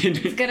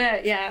 It's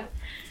gonna, yeah.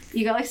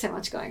 You got like so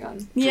much going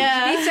on.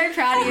 Yeah. Be so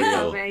proud of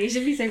yourself, Real. man. You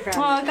should be so proud.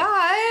 Oh, of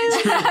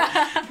yourself.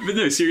 guys. But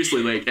no,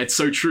 seriously, like it's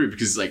so true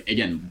because like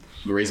again,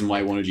 the reason why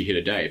I wanted you here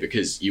today,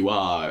 because you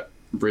are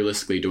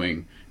realistically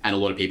doing, and a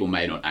lot of people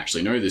may not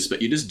actually know this,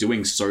 but you're just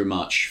doing so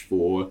much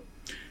for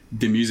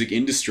the music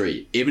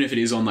industry. Even if it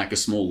is on like a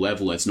small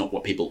level, it's not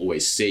what people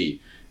always see.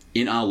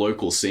 In our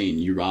local scene,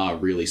 you are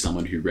really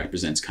someone who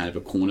represents kind of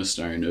a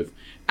cornerstone of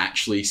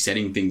actually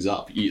setting things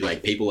up. You,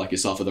 like people like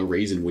yourself are the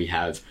reason we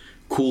have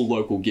cool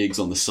local gigs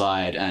on the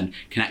side and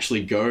can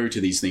actually go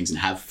to these things and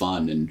have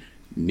fun and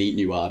meet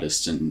new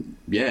artists and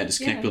just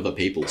connect with other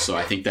people. So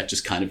I think that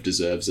just kind of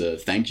deserves a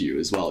thank you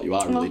as well. You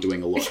are really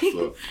doing a lot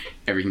for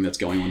everything that's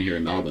going on here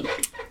in Melbourne.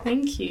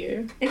 Thank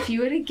you. If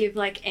you were to give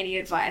like any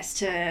advice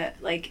to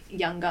like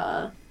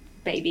younger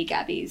baby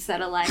Gabbies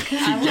that are like,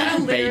 I Yeah,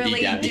 want to baby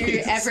literally do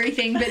Gabbies.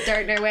 everything but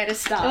don't know where to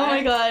start. Oh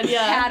my god,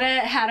 yeah.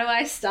 How do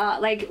I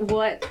start? Like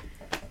what?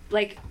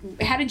 Like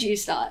how did you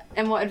start?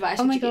 And what advice?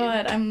 Oh would my you give?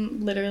 god,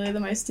 I'm literally the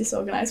most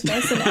disorganized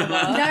person ever.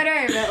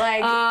 No, but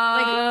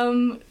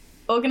like,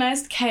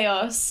 Organized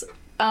chaos.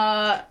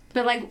 but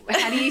like,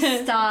 how do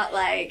you start?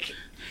 Like,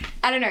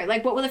 I don't know.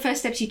 Like, what were the first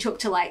steps you took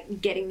to like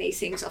getting these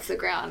things off the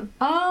ground?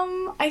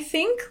 I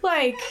think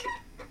like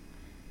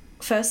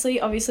firstly,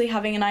 obviously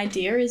having an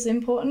idea is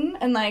important,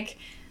 and like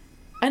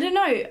I don't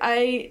know,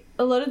 a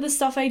lot of the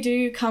stuff I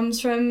do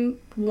comes from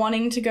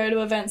wanting to go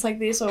to events like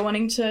this or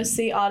wanting to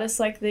see artists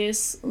like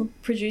this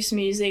produce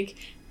music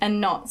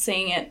and not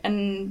seeing it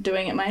and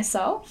doing it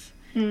myself.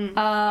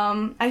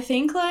 I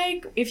think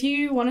like if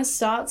you want to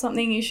start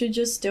something, you should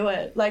just do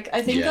it. Like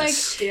I think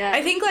Yes. like Yeah.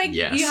 I think like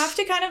Yes. you have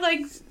to kind of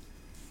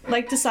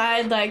like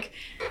decide like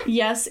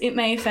yes, it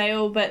may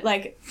fail, but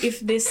like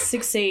if this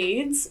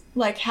succeeds,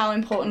 like how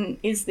important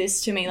is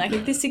this to me? Like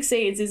if this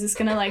succeeds, is this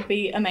gonna like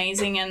be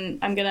amazing and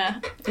I'm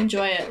gonna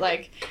enjoy it?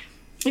 Like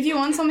if you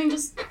want something,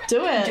 just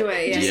do it. Do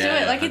it, yeah. Just do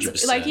Yeah, it. Like it's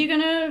 100%. like you're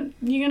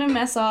gonna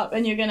mess up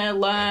and you're gonna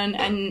learn,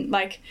 and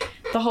like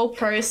the whole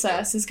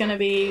process is gonna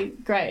be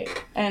great,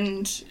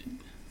 and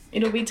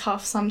it'll be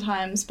tough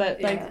sometimes,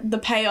 but like Yeah. the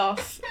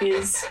payoff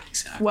is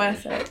Exactly.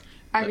 worth it.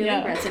 I really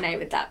Yeah. resonate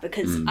with that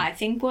because I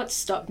think what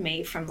stopped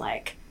me from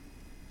like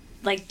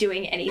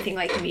doing anything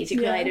like music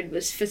related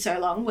was for so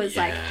long was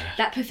like Yeah.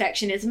 that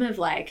perfectionism of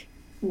like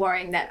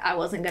worrying that I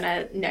wasn't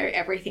gonna know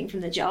everything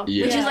from the job,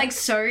 Yeah. which Yeah. is like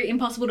so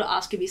impossible to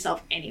ask of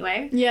yourself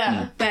anyway.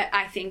 Yeah. But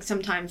I think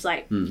sometimes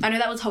like I know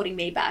that was holding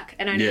me back,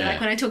 and I know Yeah. like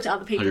when I talk to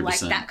other people 100%. like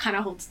that kind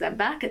of holds them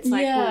back. It's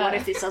like, well, Yeah. what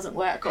if this doesn't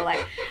work, or like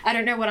I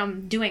don't know what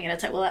I'm doing, and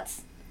it's like, well,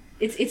 that's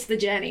it's the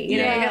journey, you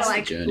know. Yeah. You It's gotta the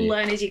like journey.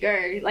 learn as you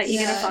go. Like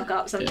you're Yeah. gonna fuck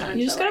up sometimes.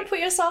 You just but, gotta like, put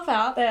yourself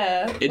out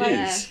there. It Like,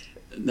 is.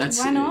 That's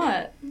Why it.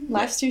 not?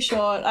 Life's too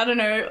short. I don't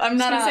know. I'm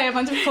just gonna say a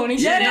bunch of corny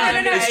shit. no,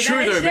 It's true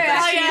no, though. it's But true.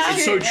 that's, Actually,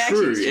 it's so it's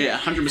true. true. Yeah,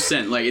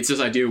 100%. Like it's this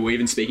idea. We were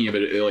even speaking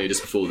about it earlier,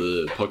 just before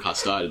the podcast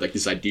started. Like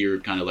this idea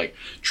of kind of like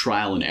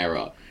trial and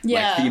error.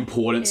 Yeah. Like the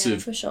importance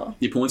of For sure.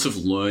 the importance of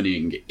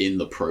learning in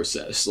the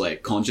process.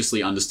 Like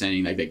consciously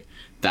understanding like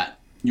that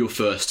your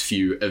first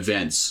few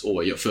events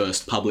or your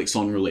first public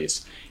song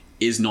release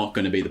is not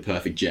going to be the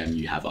perfect gem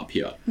you have up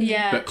here.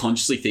 Yeah. But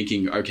consciously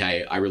thinking,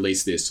 okay, I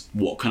released this,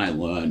 what can I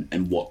learn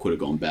and what could have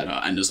gone better?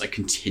 And just like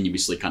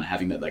continuously kind of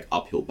having that like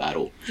uphill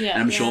battle. Yeah.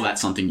 And I'm sure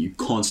that's something you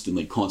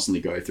constantly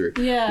go through.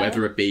 Yeah.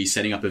 Whether it be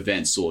setting up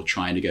events or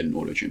trying to get an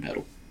auto-tune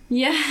pedal.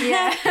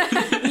 Yeah.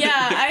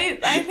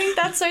 I think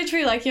that's so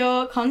true. Like,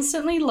 you're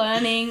constantly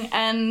learning,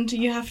 and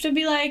you have to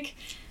be like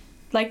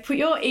put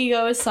your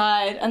ego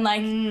aside and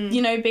like,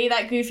 you know, be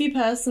that goofy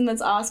person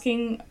that's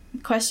asking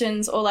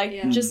questions, or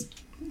like just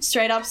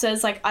straight up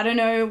says like, I don't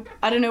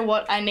know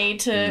what I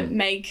need to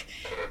make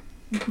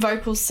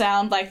vocals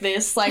sound like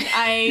this, like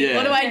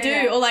what do I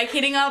do? Or like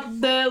hitting up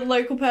the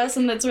local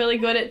person that's really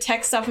good at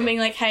tech stuff and being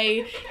like,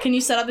 hey, can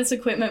you set up this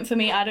equipment for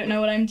me? I don't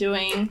know what I'm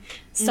doing.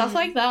 Stuff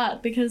like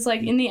that, because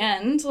like in the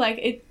end, like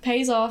it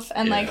pays off,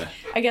 and like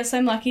I guess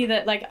I'm lucky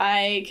that like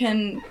I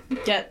can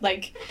get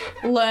like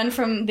learn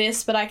from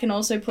this, but I can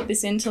also put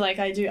this into like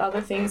I do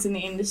other things in the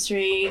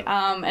industry,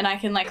 and I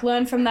can like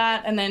learn from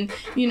that, and then,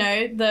 you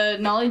know, the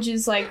knowledge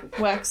is like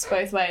works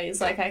both ways.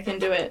 Like I can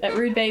do it at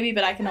Rude Baby,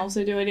 but I can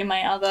also do it in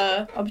my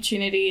other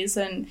opportunities,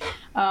 and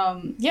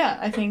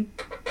I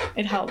think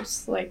it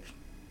helps like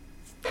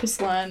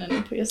just learn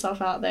and put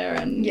yourself out there,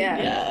 and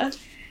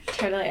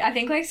Totally. I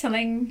think like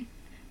something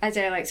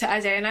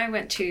Isaiah and I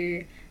went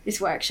to this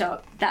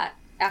workshop that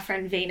our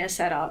friend Vina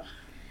set up.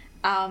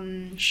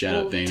 Shout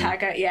out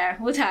Vina.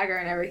 We'll tag her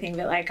and everything,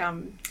 but like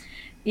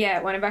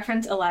one of our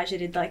friends, Elijah,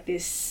 did like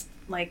this,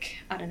 like,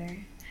 I don't know,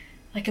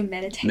 like a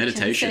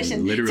meditation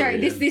session. Literally. Sorry,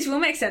 this will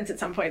make sense at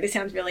some point. This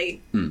sounds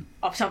really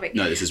off topic.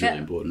 No, this is really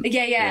important.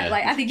 Yeah,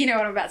 like I think you know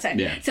what I'm about to say.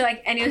 Yeah. So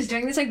like, and he was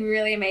doing this like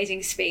really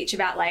amazing speech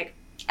about like,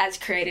 as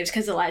creatives,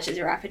 because Elijah's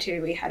a rapper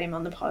too. We had him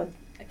on the pod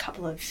a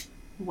couple of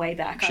way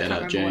back. Shout I can't out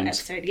remember what James.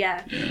 episode.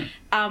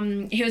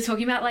 Yeah. He was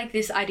talking about like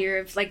this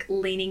idea of like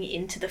leaning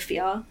into the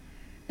fear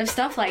of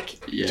stuff, like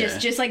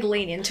just like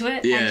lean into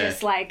it and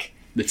just like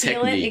the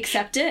feel technique. it,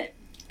 accept it,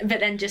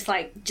 but then just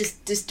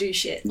do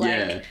shit.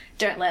 Like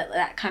don't let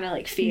that kind of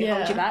like fear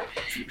hold you back.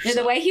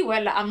 The way he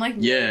worded it, I'm like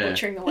really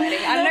butchering the wording.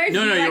 I don't know if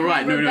No, you you're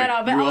right. remember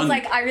better, but You're I was on-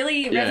 like, I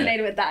really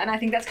resonated with that, and I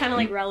think that's kind of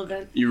like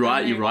relevant. You're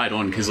right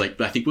on, because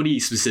like I think what he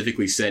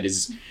specifically said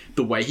is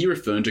the way he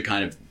referred to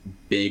kind of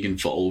being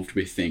involved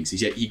with things.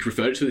 He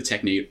referred to the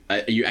technique.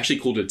 You actually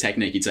called it a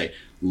technique. You'd say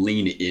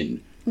lean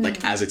in,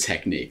 like as a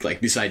technique, like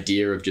this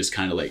idea of just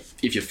kind of like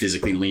if you're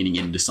physically leaning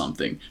into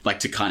something, like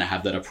to kind of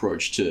have that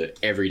approach to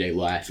everyday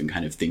life and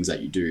kind of things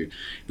that you do,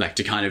 like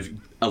to kind of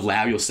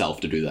allow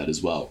yourself to do that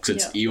as well.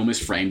 Because he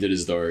almost framed it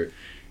as though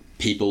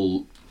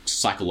people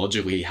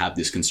psychologically have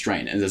this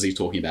constraint, and as he's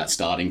talking about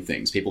starting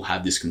things, people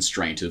have this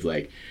constraint of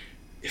like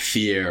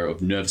fear,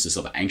 of nervousness,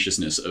 of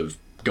anxiousness, of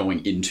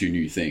going into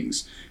new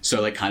things. So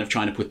like kind of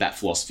trying to put that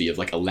philosophy of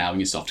like allowing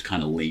yourself to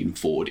kind of lean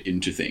forward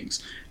into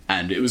things.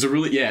 And it was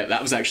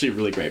that was actually a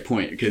really great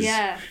point, because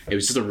it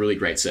was just a really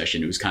great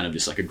session. It was kind of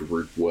just like a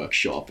group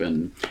workshop,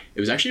 and it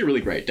was actually a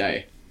really great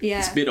day.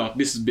 It's a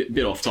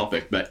bit off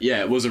topic, but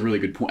yeah, it was a really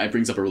good point. It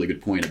brings up a really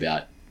good point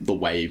about the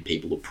way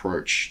people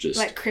approach just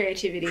like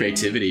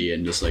creativity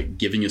and just like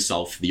giving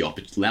yourself the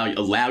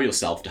allow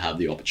yourself to have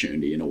the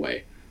opportunity in a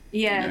way.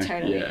 Yeah,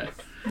 totally. Yeah.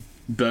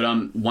 But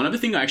one other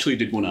thing I actually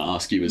did want to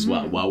ask you as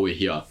well while we're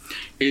here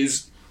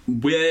is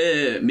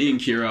where me and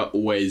Kira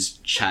always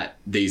chat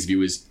these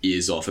viewers'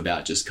 ears off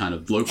about just kind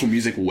of local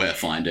music we're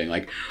finding.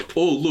 Like,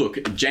 oh,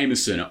 look,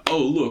 Jameson. Oh,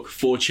 look,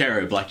 For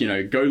Cherub. Like, you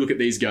know, go look at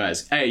these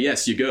guys. Hey,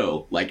 yes, your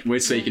girl. Like, we're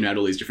speaking out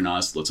all these different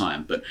artists all the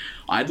time. But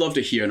I'd love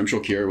to hear, and I'm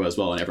sure Kira will as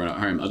well, and everyone at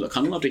home, I'd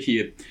kind of love to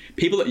hear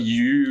people that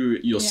you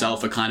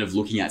yourself are kind of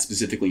looking at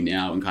specifically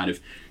now, and kind of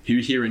who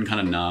here in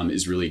kind of NAM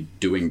is really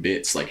doing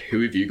bits. Like,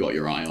 who have you got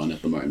your eye on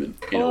at the moment,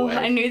 in a way?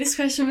 I knew this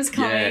question was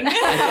coming. Yeah, I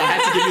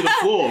had to give you the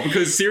floor,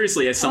 because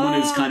seriously, as someone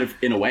who's kind of,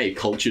 in a way,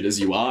 cultured as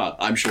you are,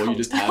 I'm sure you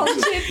just have...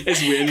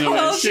 It's weird in a way.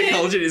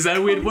 Cultured. Is that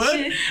a weird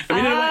word? I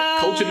mean, in a way,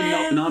 cultured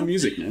in NAM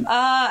music, man.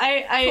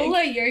 I call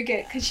her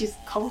yogurt because she's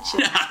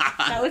cultured.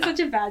 That was such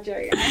a bad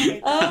joke. I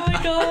hate that. Oh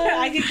my god.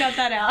 I could cut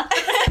that out.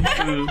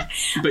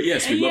 But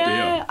yes, we'd love to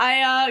hear.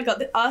 I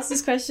got asked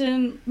this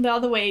question the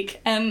other week,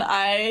 and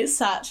I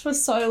sat for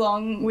so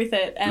long with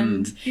it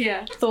and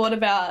thought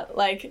about,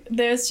 like,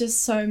 there's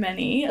just so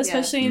many,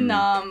 especially in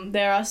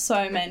there are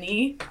so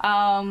many.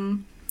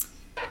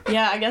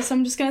 I guess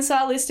I'm just going to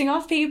start listing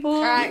off people.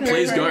 All right,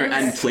 please go,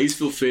 and please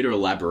feel free to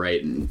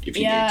elaborate, and if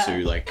you need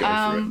to, like, go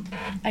for it.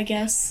 I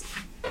guess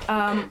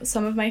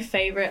some of my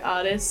favourite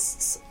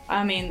artists,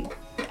 I mean,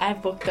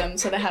 I've booked them,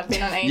 so they have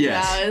been on Angel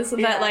Hours.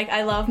 But like,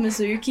 I love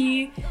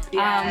Mizuki.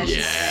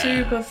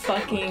 Super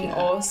fucking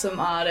awesome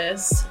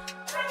artist.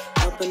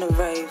 Up in the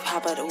rave,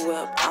 hop out the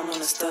whip, I'm on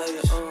the stage.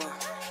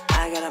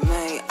 I got a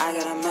maid, I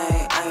ain't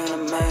a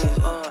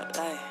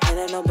maid. And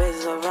there no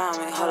bitches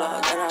around me, hold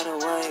up, get out of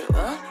the way.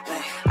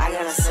 I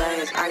gotta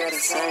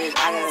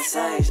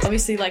save.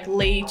 Obviously, like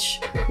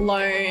Leech,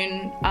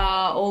 Lone,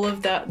 all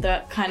of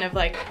that kind of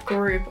like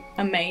group,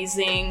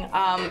 amazing.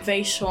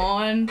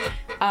 Vaishon,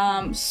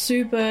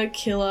 super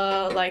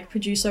killer, like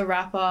producer,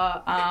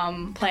 rapper,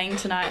 playing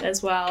tonight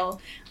as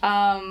well.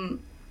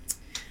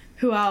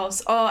 Who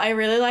else? Oh, I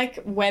really like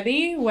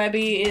Webby.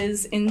 Webby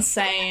is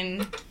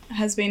insane.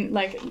 Has been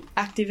like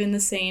active in the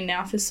scene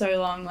now for so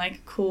long.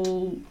 Like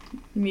cool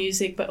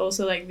music, but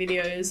also like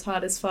videos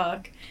hard as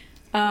fuck.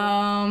 What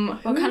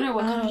kind of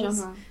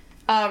genre?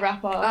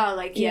 Rapper. Oh,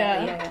 like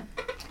yeah.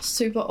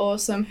 Super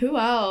awesome. Who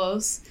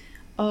else?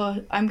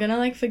 Oh, I'm gonna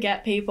like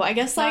forget people. I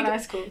guess like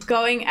that's cool.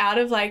 going out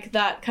of like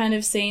that kind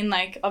of scene,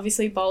 like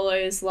obviously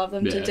Bolos, love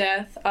them to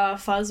death.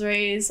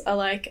 Fuzzrays are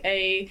like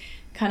a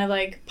kind of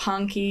like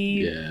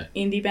punky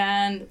indie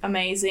band,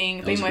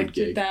 amazing. Been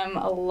working with them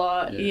a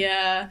lot.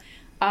 Yeah.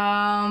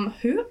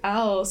 Who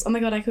else? Oh my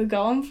god, I could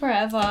go on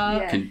forever.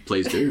 Yeah.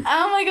 Please do.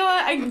 Oh my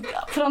god, I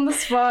put on the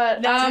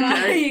spot.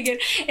 You're good.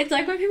 It's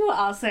like when people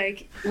ask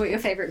like what your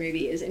favorite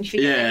movie is, and you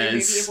forget every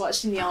movie you've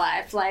watched in your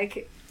life.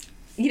 Like,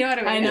 you know what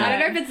I mean? I don't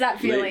know if it's that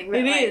feeling. But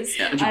it like, is.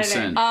 Yeah, I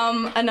don't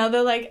know.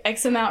 Another like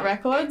X Amount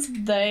Records.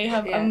 They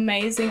have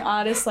amazing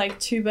artists like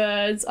Two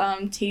Birds,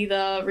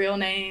 Teether, Real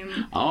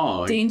Name,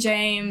 Dean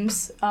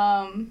James.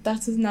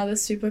 That's another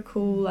super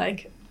cool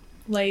like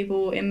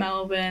label in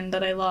Melbourne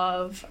that I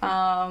love.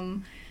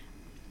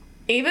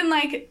 Even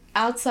like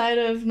outside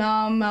of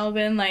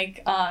Melbourne,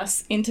 like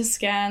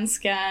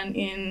Interscan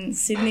in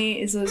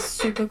Sydney is a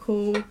super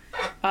cool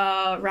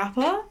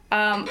rapper.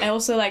 And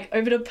also like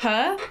over to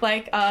Perth,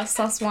 like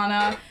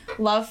Suswana,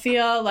 Love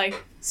Fear, like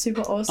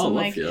super awesome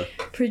like Fear.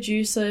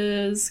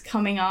 Producers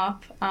coming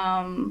up.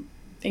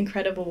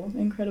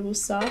 Incredible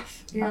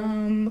stuff. I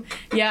don't know.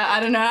 I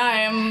don't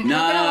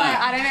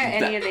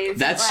know any of these.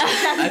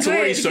 That's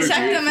already so Check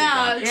beautiful. them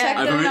out. Like, Check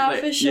them out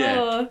for sure.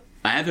 Yeah.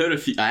 I have heard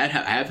of I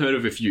have heard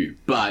of a few,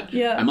 but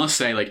I must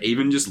say, like,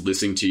 even just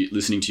listening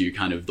to you,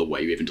 kind of the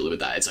way you even delivered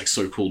that, it's like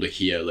so cool to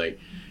hear. Like,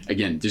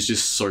 again,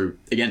 there's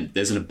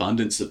an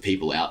abundance of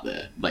people out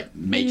there like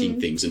making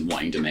things and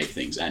wanting to make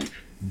things and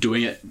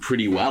doing it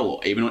pretty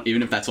well, even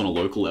if that's on a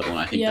local level. And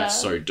I think that's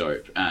so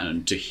dope.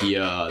 And to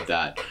hear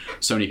that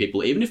so many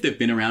people, even if they've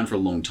been around for a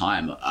long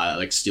time,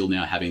 like still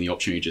now having the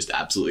opportunity just to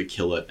absolutely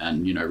kill it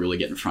and, you know, really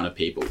get in front of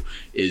people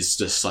is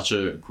just such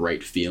a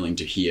great feeling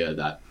to hear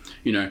that,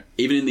 you know,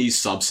 even in these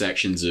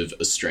subsections of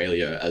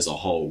Australia as a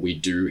whole, we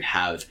do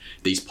have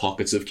these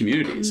pockets of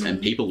communities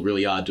and people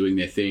really are doing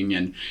their thing,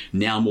 and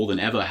now more than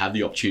ever have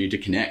the opportunity to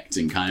connect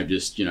and kind of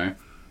just, you know,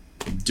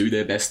 do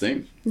their best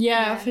thing.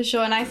 Yeah, for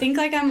sure. And I think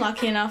like I'm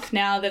lucky enough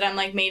now that I'm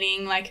like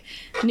meeting like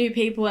new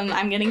people and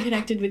I'm getting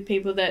connected with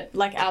people that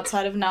like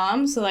outside of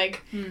NAM. So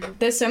like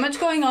there's so much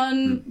going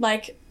on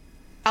like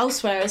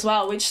elsewhere as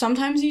well, which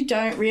sometimes you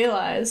don't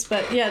realise.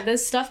 But yeah,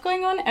 there's stuff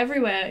going on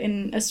everywhere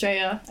in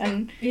Australia,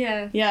 and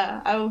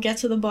I will get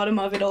to the bottom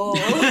of it all.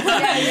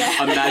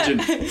 Imagine,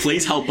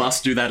 please help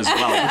us do that as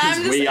well, because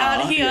I'm just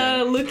out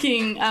here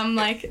looking. I'm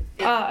like,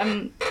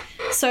 I'm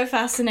so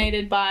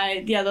fascinated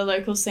by the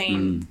local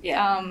scene.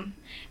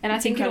 And I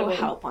think incredible.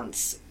 it'll help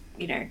once,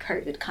 you know,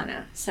 COVID kind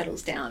of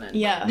settles down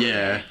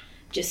and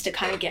just to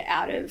kind of get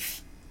out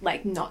of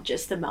like not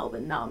just the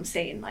Melbourne NAM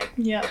scene, like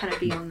kind of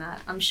beyond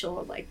that. I'm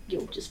sure like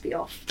you'll just be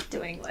off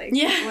doing like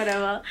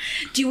whatever.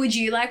 Would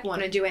you like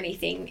want to do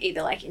anything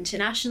either like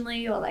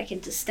internationally or like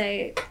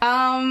interstate?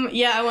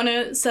 I want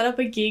to set up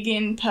a gig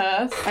in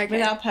Perth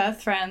with our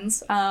Perth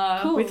friends.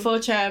 With Full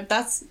Cherub.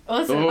 That's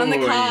awesome. On the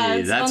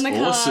cards. That's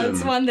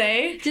cards one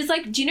day. Just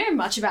like, do you know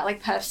much about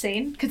like Perth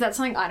scene? Because that's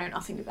something I know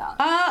nothing about.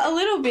 A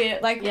little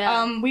bit. Like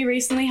we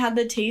recently had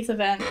the Teeth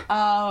event.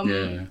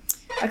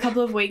 A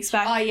couple of weeks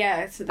back. Oh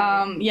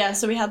yeah.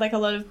 So we had like a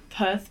lot of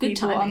Perth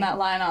people on that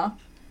lineup.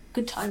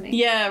 Good timing.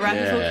 Yeah, right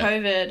before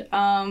COVID.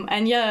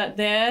 And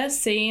their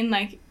scene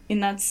like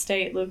in that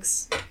state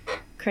looks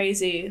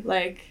crazy.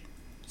 Like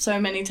so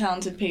many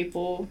talented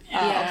people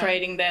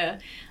operating there.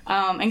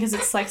 And because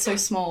it's like so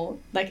small,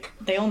 like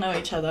they all know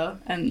each other,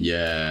 and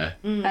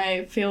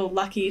I feel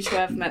lucky to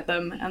have met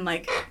them and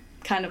like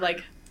kind of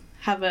like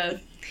have a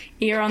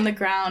ear on the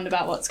ground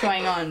about what's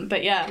going on.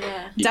 But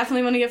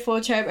definitely want to get Full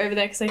Cherub over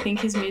there because I think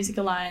his music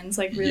aligns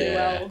like really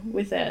well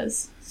with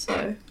theirs.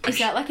 So is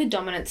that like a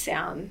dominant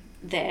sound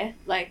there?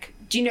 Like,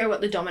 do you know what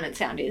the dominant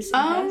sound is?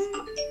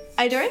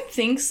 I don't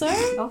think so.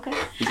 Okay.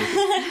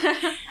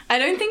 I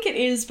don't think it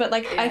is, but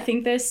like I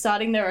think they're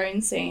starting their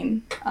own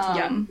scene.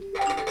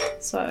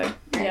 So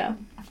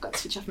I've got to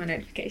switch off my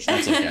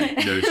notifications. That's okay,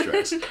 no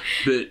stress.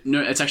 But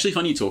no, it's actually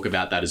funny you talk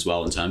about that as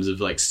well in terms of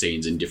like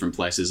scenes in different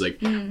places.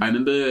 Like I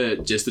remember,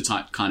 just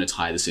to kind of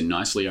tie this in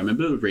nicely, I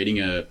remember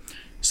reading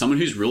someone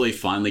who's really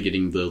finally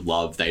getting the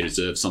love they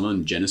deserve,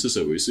 someone, Genesis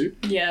Owusu.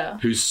 Yeah.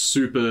 Who's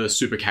super,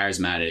 super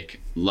charismatic,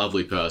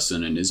 lovely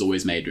person, and has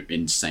always made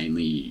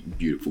insanely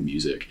beautiful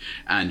music.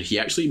 And he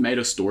actually made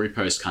a story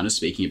post kind of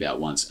speaking about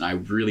once, and I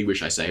really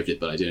wish I saved it,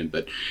 but I didn't,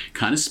 but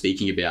kind of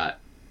speaking about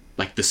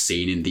like the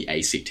scene in the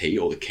ACT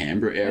or the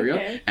Canberra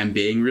area, and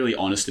being really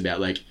honest about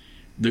like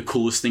the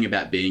coolest thing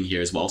about being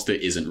here is whilst there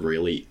isn't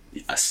really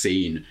a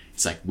scene,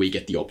 it's like we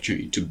get the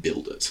opportunity to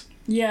build it.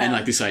 Yeah. And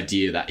like this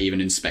idea that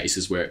even in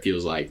spaces where it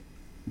feels like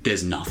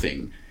there's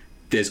nothing,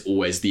 there's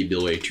always the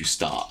ability to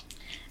start.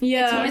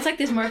 Yeah. It's almost like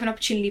there's more of an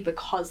opportunity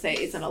because there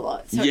isn't a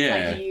lot. So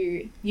Yeah. it's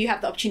like you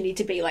have the opportunity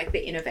to be like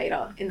the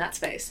innovator in that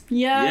space.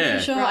 Yeah,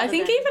 for sure. I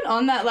think than- even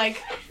on that,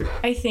 like,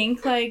 I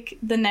think, like,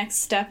 the next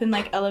step in,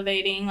 like,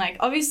 elevating, like,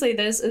 obviously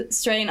there's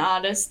Australian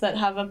artists that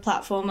have a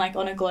platform, like,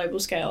 on a global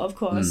scale, of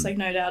course, like,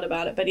 no doubt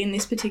about it. But in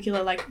this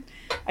particular, like,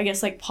 I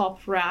guess, like, pop,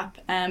 rap,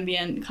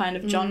 ambient kind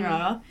of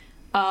genre,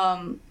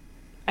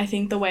 I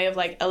think the way of,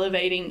 like,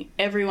 elevating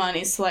everyone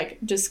is to, like,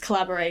 just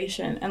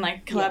collaboration and,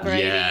 like,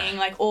 collaborating, Yeah.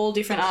 like, all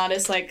different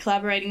artists, like,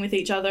 collaborating with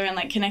each other and,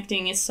 like,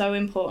 connecting is so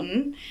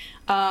important.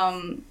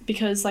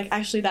 Because, like,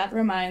 actually that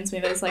reminds me,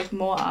 there's, like,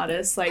 more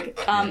artists, like,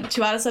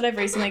 two artists that I've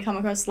recently come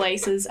across,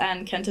 Laces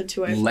and Kenta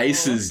 204.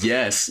 Laces,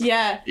 yes.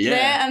 Yeah.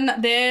 Yeah.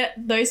 They're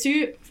those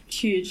two,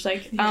 huge,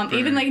 like,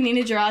 even, like,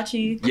 Nina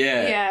Geraci,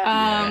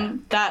 Yeah.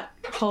 that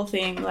whole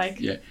thing, like,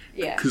 Yeah.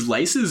 Yeah. Because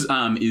Laces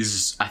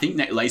is, I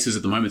think Laces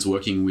at the moment is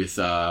working with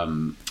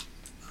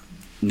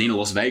Nina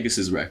Las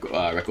Vegas's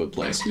record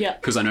place. Yeah.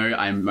 Because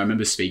I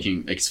remember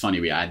speaking, like, it's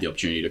funny, I had the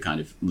opportunity to kind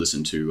of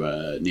listen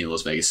to Nina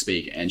Las Vegas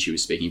speak, and she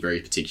was speaking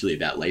very particularly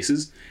about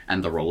Laces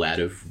and the rollout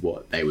of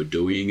what they were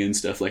doing and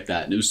stuff like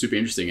that. And it was super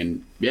interesting.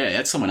 And yeah,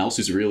 that's someone else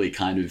who's really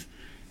kind of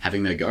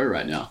having their go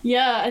right now.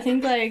 yeah, I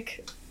think,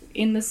 like,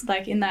 in this,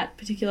 like, in that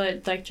particular,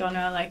 like,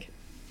 genre, like,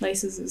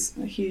 Laces is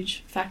a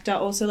huge factor.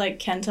 Also, like,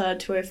 Kenta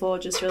 204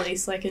 just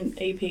released, like, an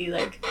EP,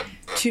 like,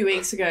 2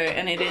 weeks ago,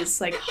 and it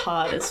is, like,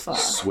 hard as fuck.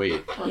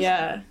 Sweet.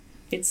 Yeah,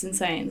 it's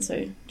insane,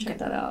 so check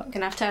that out.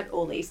 Gonna have to add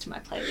all these to my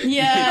playlist.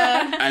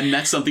 Yeah. And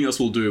that's something else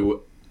we'll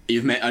do.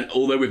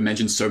 Although we've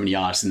mentioned so many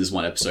artists in this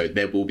one episode,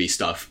 there will be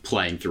stuff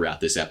playing throughout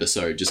this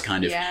episode, just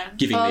kind of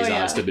giving these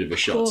artists a bit of a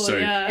shot. Cool, so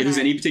yeah. if there's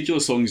any particular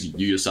songs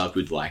you yourself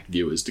would like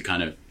viewers to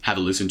kind of have a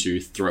listen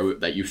to, throw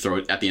it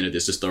at the end of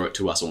this, just throw it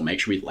to us, and we'll make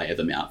sure we layer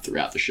them out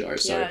throughout the show.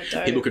 So Yeah,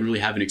 dope. people can really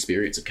have an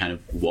experience of kind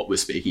of what we're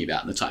speaking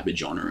about and the type of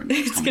genre. And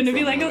It's going to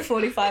be like a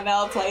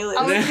 45-hour playlist.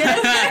 I was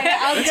gonna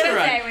That's say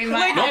alright. we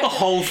might Not have the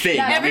whole thing.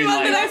 Yeah, Everyone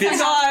I mean, that I bits,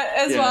 forgot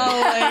as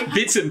well, like...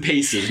 bits and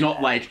pieces,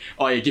 not like,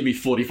 oh yeah, give me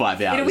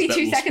 45 hours. It'll be but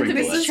 2 we'll seconds of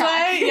sprinkle this it.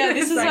 track.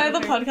 This is why the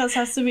podcast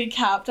has to be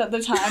capped at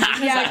the time,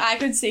 because like I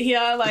could sit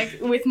here like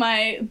with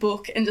my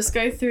book and just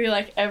go through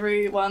like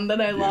every one that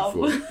I love.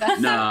 Beautiful.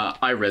 Nah,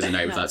 I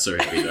resonate with that so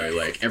heavy though.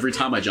 Like every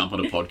time I jump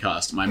on a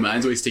podcast, my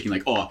mind's always thinking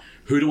like, oh,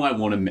 who do I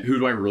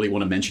really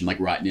want to mention like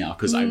right now?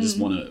 Because I just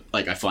want to,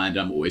 like, I find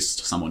I'm always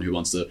someone who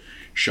wants to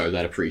show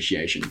that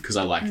appreciation, because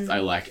I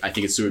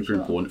think it's super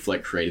important for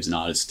like creatives and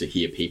artists to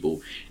hear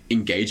people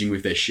engaging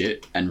with their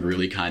shit and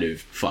really kind of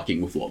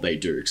fucking with what they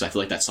do, because I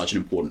feel like that's such an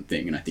important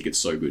thing, and I think it's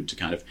so good to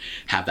kind of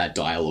have that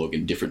dialogue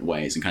in different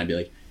ways and kind of be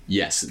like,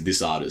 yes,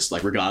 this artist,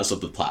 like regardless of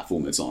the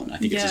platform it's on, I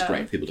think it's just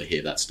great for people to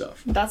hear that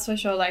stuff. That's for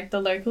sure. Like the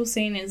local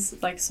scene is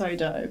like so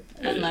dope,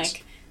 and is.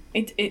 like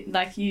it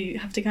like you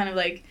have to kind of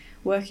like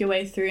work your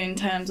way through in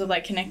terms of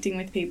like connecting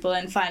with people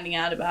and finding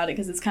out about it,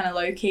 because it's kind of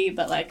low key,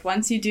 but like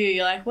once you do,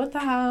 you're like, what the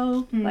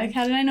hell? Like,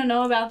 how did I not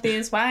know about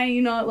this? Why are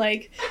you not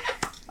like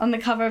on the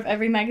cover of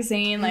every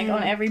magazine, like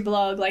on every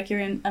blog? Like, you're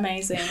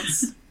amazing.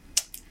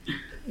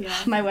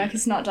 My work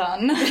is not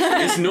done.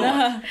 It's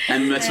not,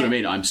 and that's what I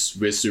mean.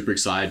 We're super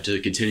excited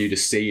to continue to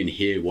see and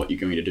hear what you're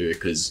going to do,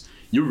 because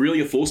you're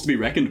really a force to be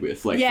reckoned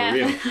with, like for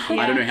real.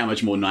 I don't know how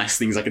much more nice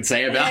things I can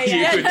say about you.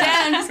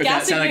 Damn, just without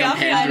gassing sounding me like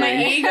up I'm like my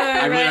pandering. ego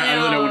I really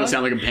now. don't want to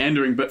sound like I'm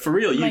pandering, but for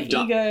real, My you've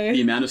done ego.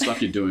 the amount of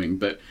stuff you're doing.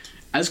 But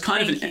as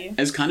kind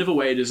of a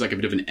way, as like a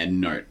bit of an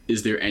end note,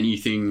 is there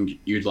anything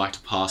you'd like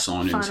to pass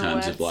on in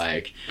terms of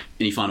like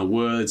any final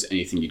words,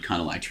 anything you'd kind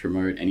of like to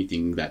promote,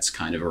 anything that's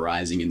kind of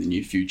arising in the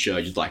near future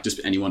you'd like just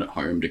anyone at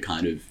home to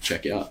kind of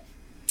check out?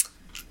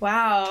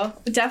 Wow,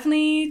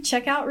 definitely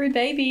check out Rude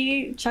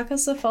Baby. Chuck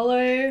us a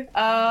follow.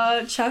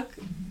 Chuck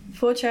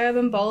For Cherub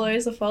and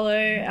Bolos a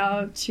follow,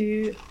 our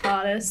two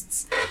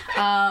artists.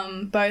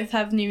 Both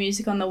have new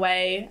music on the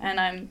way, and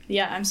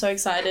I'm so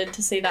excited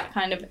to see that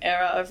kind of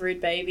era of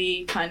Rude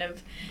Baby kind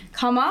of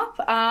come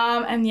up.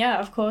 And yeah,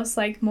 of course,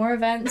 like more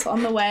events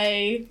on the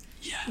way.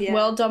 Yeah.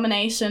 World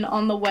domination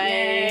on the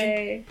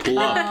way. Pull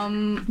up.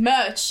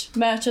 Merch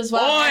as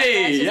well. Oi,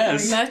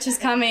 yes. Merch is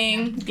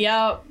coming.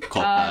 Yep.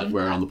 Cop that,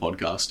 wear it on the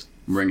podcast.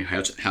 I'm wearing a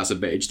House of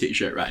Beige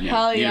t-shirt right now.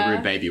 Hell Need yeah. a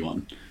Rude Baby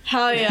one.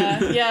 Hell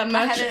yeah. Yeah,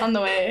 merch on the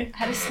way. I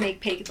had a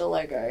sneak peek of the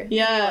logo.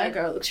 Yeah. The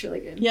logo looks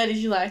really good. Yeah, did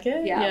you like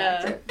it? Yeah,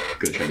 I liked it.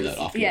 Could show me that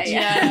afterwards.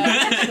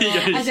 Yeah.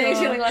 Yeah. I think he's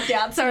feeling left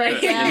out, sorry.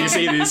 You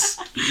see this?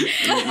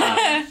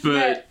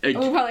 But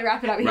We'll probably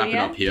wrap it up here. wrap it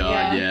up here.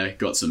 Yeah,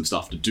 got some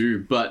stuff to do.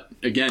 But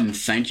again,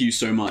 thank you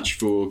so much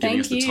for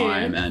giving us the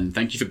time, and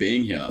thank you for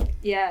being here.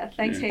 Yeah,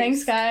 thanks, heaps.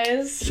 Thanks,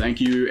 guys.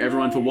 Thank you,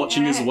 everyone, for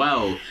watching as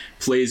well.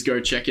 Please go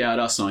check out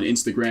us on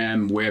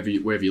Instagram, wherever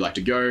you like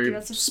to go. Give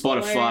us a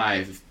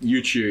Spotify,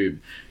 YouTube,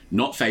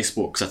 not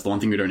Facebook, because that's the one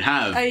thing we don't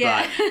have. Oh,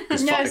 yeah.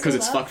 Because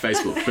it's fuck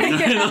Facebook.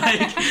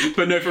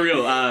 But no, for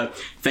real.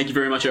 Thank you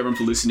very much, everyone,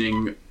 for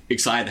listening.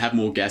 Excited to have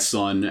more guests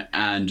on.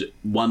 And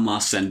one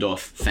last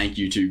send-off. Thank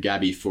you to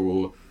Gabby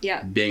for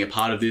being a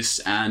part of this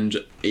and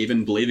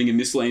even believing in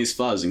Miscellaneous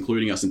Fuzz,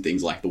 including us in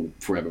things like the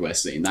Forever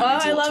West scene.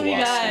 That means a lot to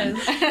us. I love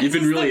you guys. You've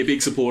been really a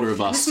big supporter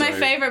of us. It's my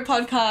favourite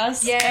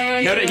podcast.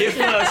 Yeah. Heard it here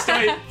first. All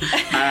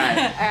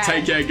right.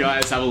 Take care,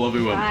 guys. Have a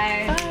lovely one.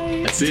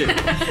 Bye. That's it.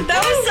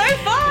 That was so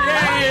fun.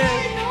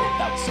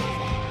 Yeah.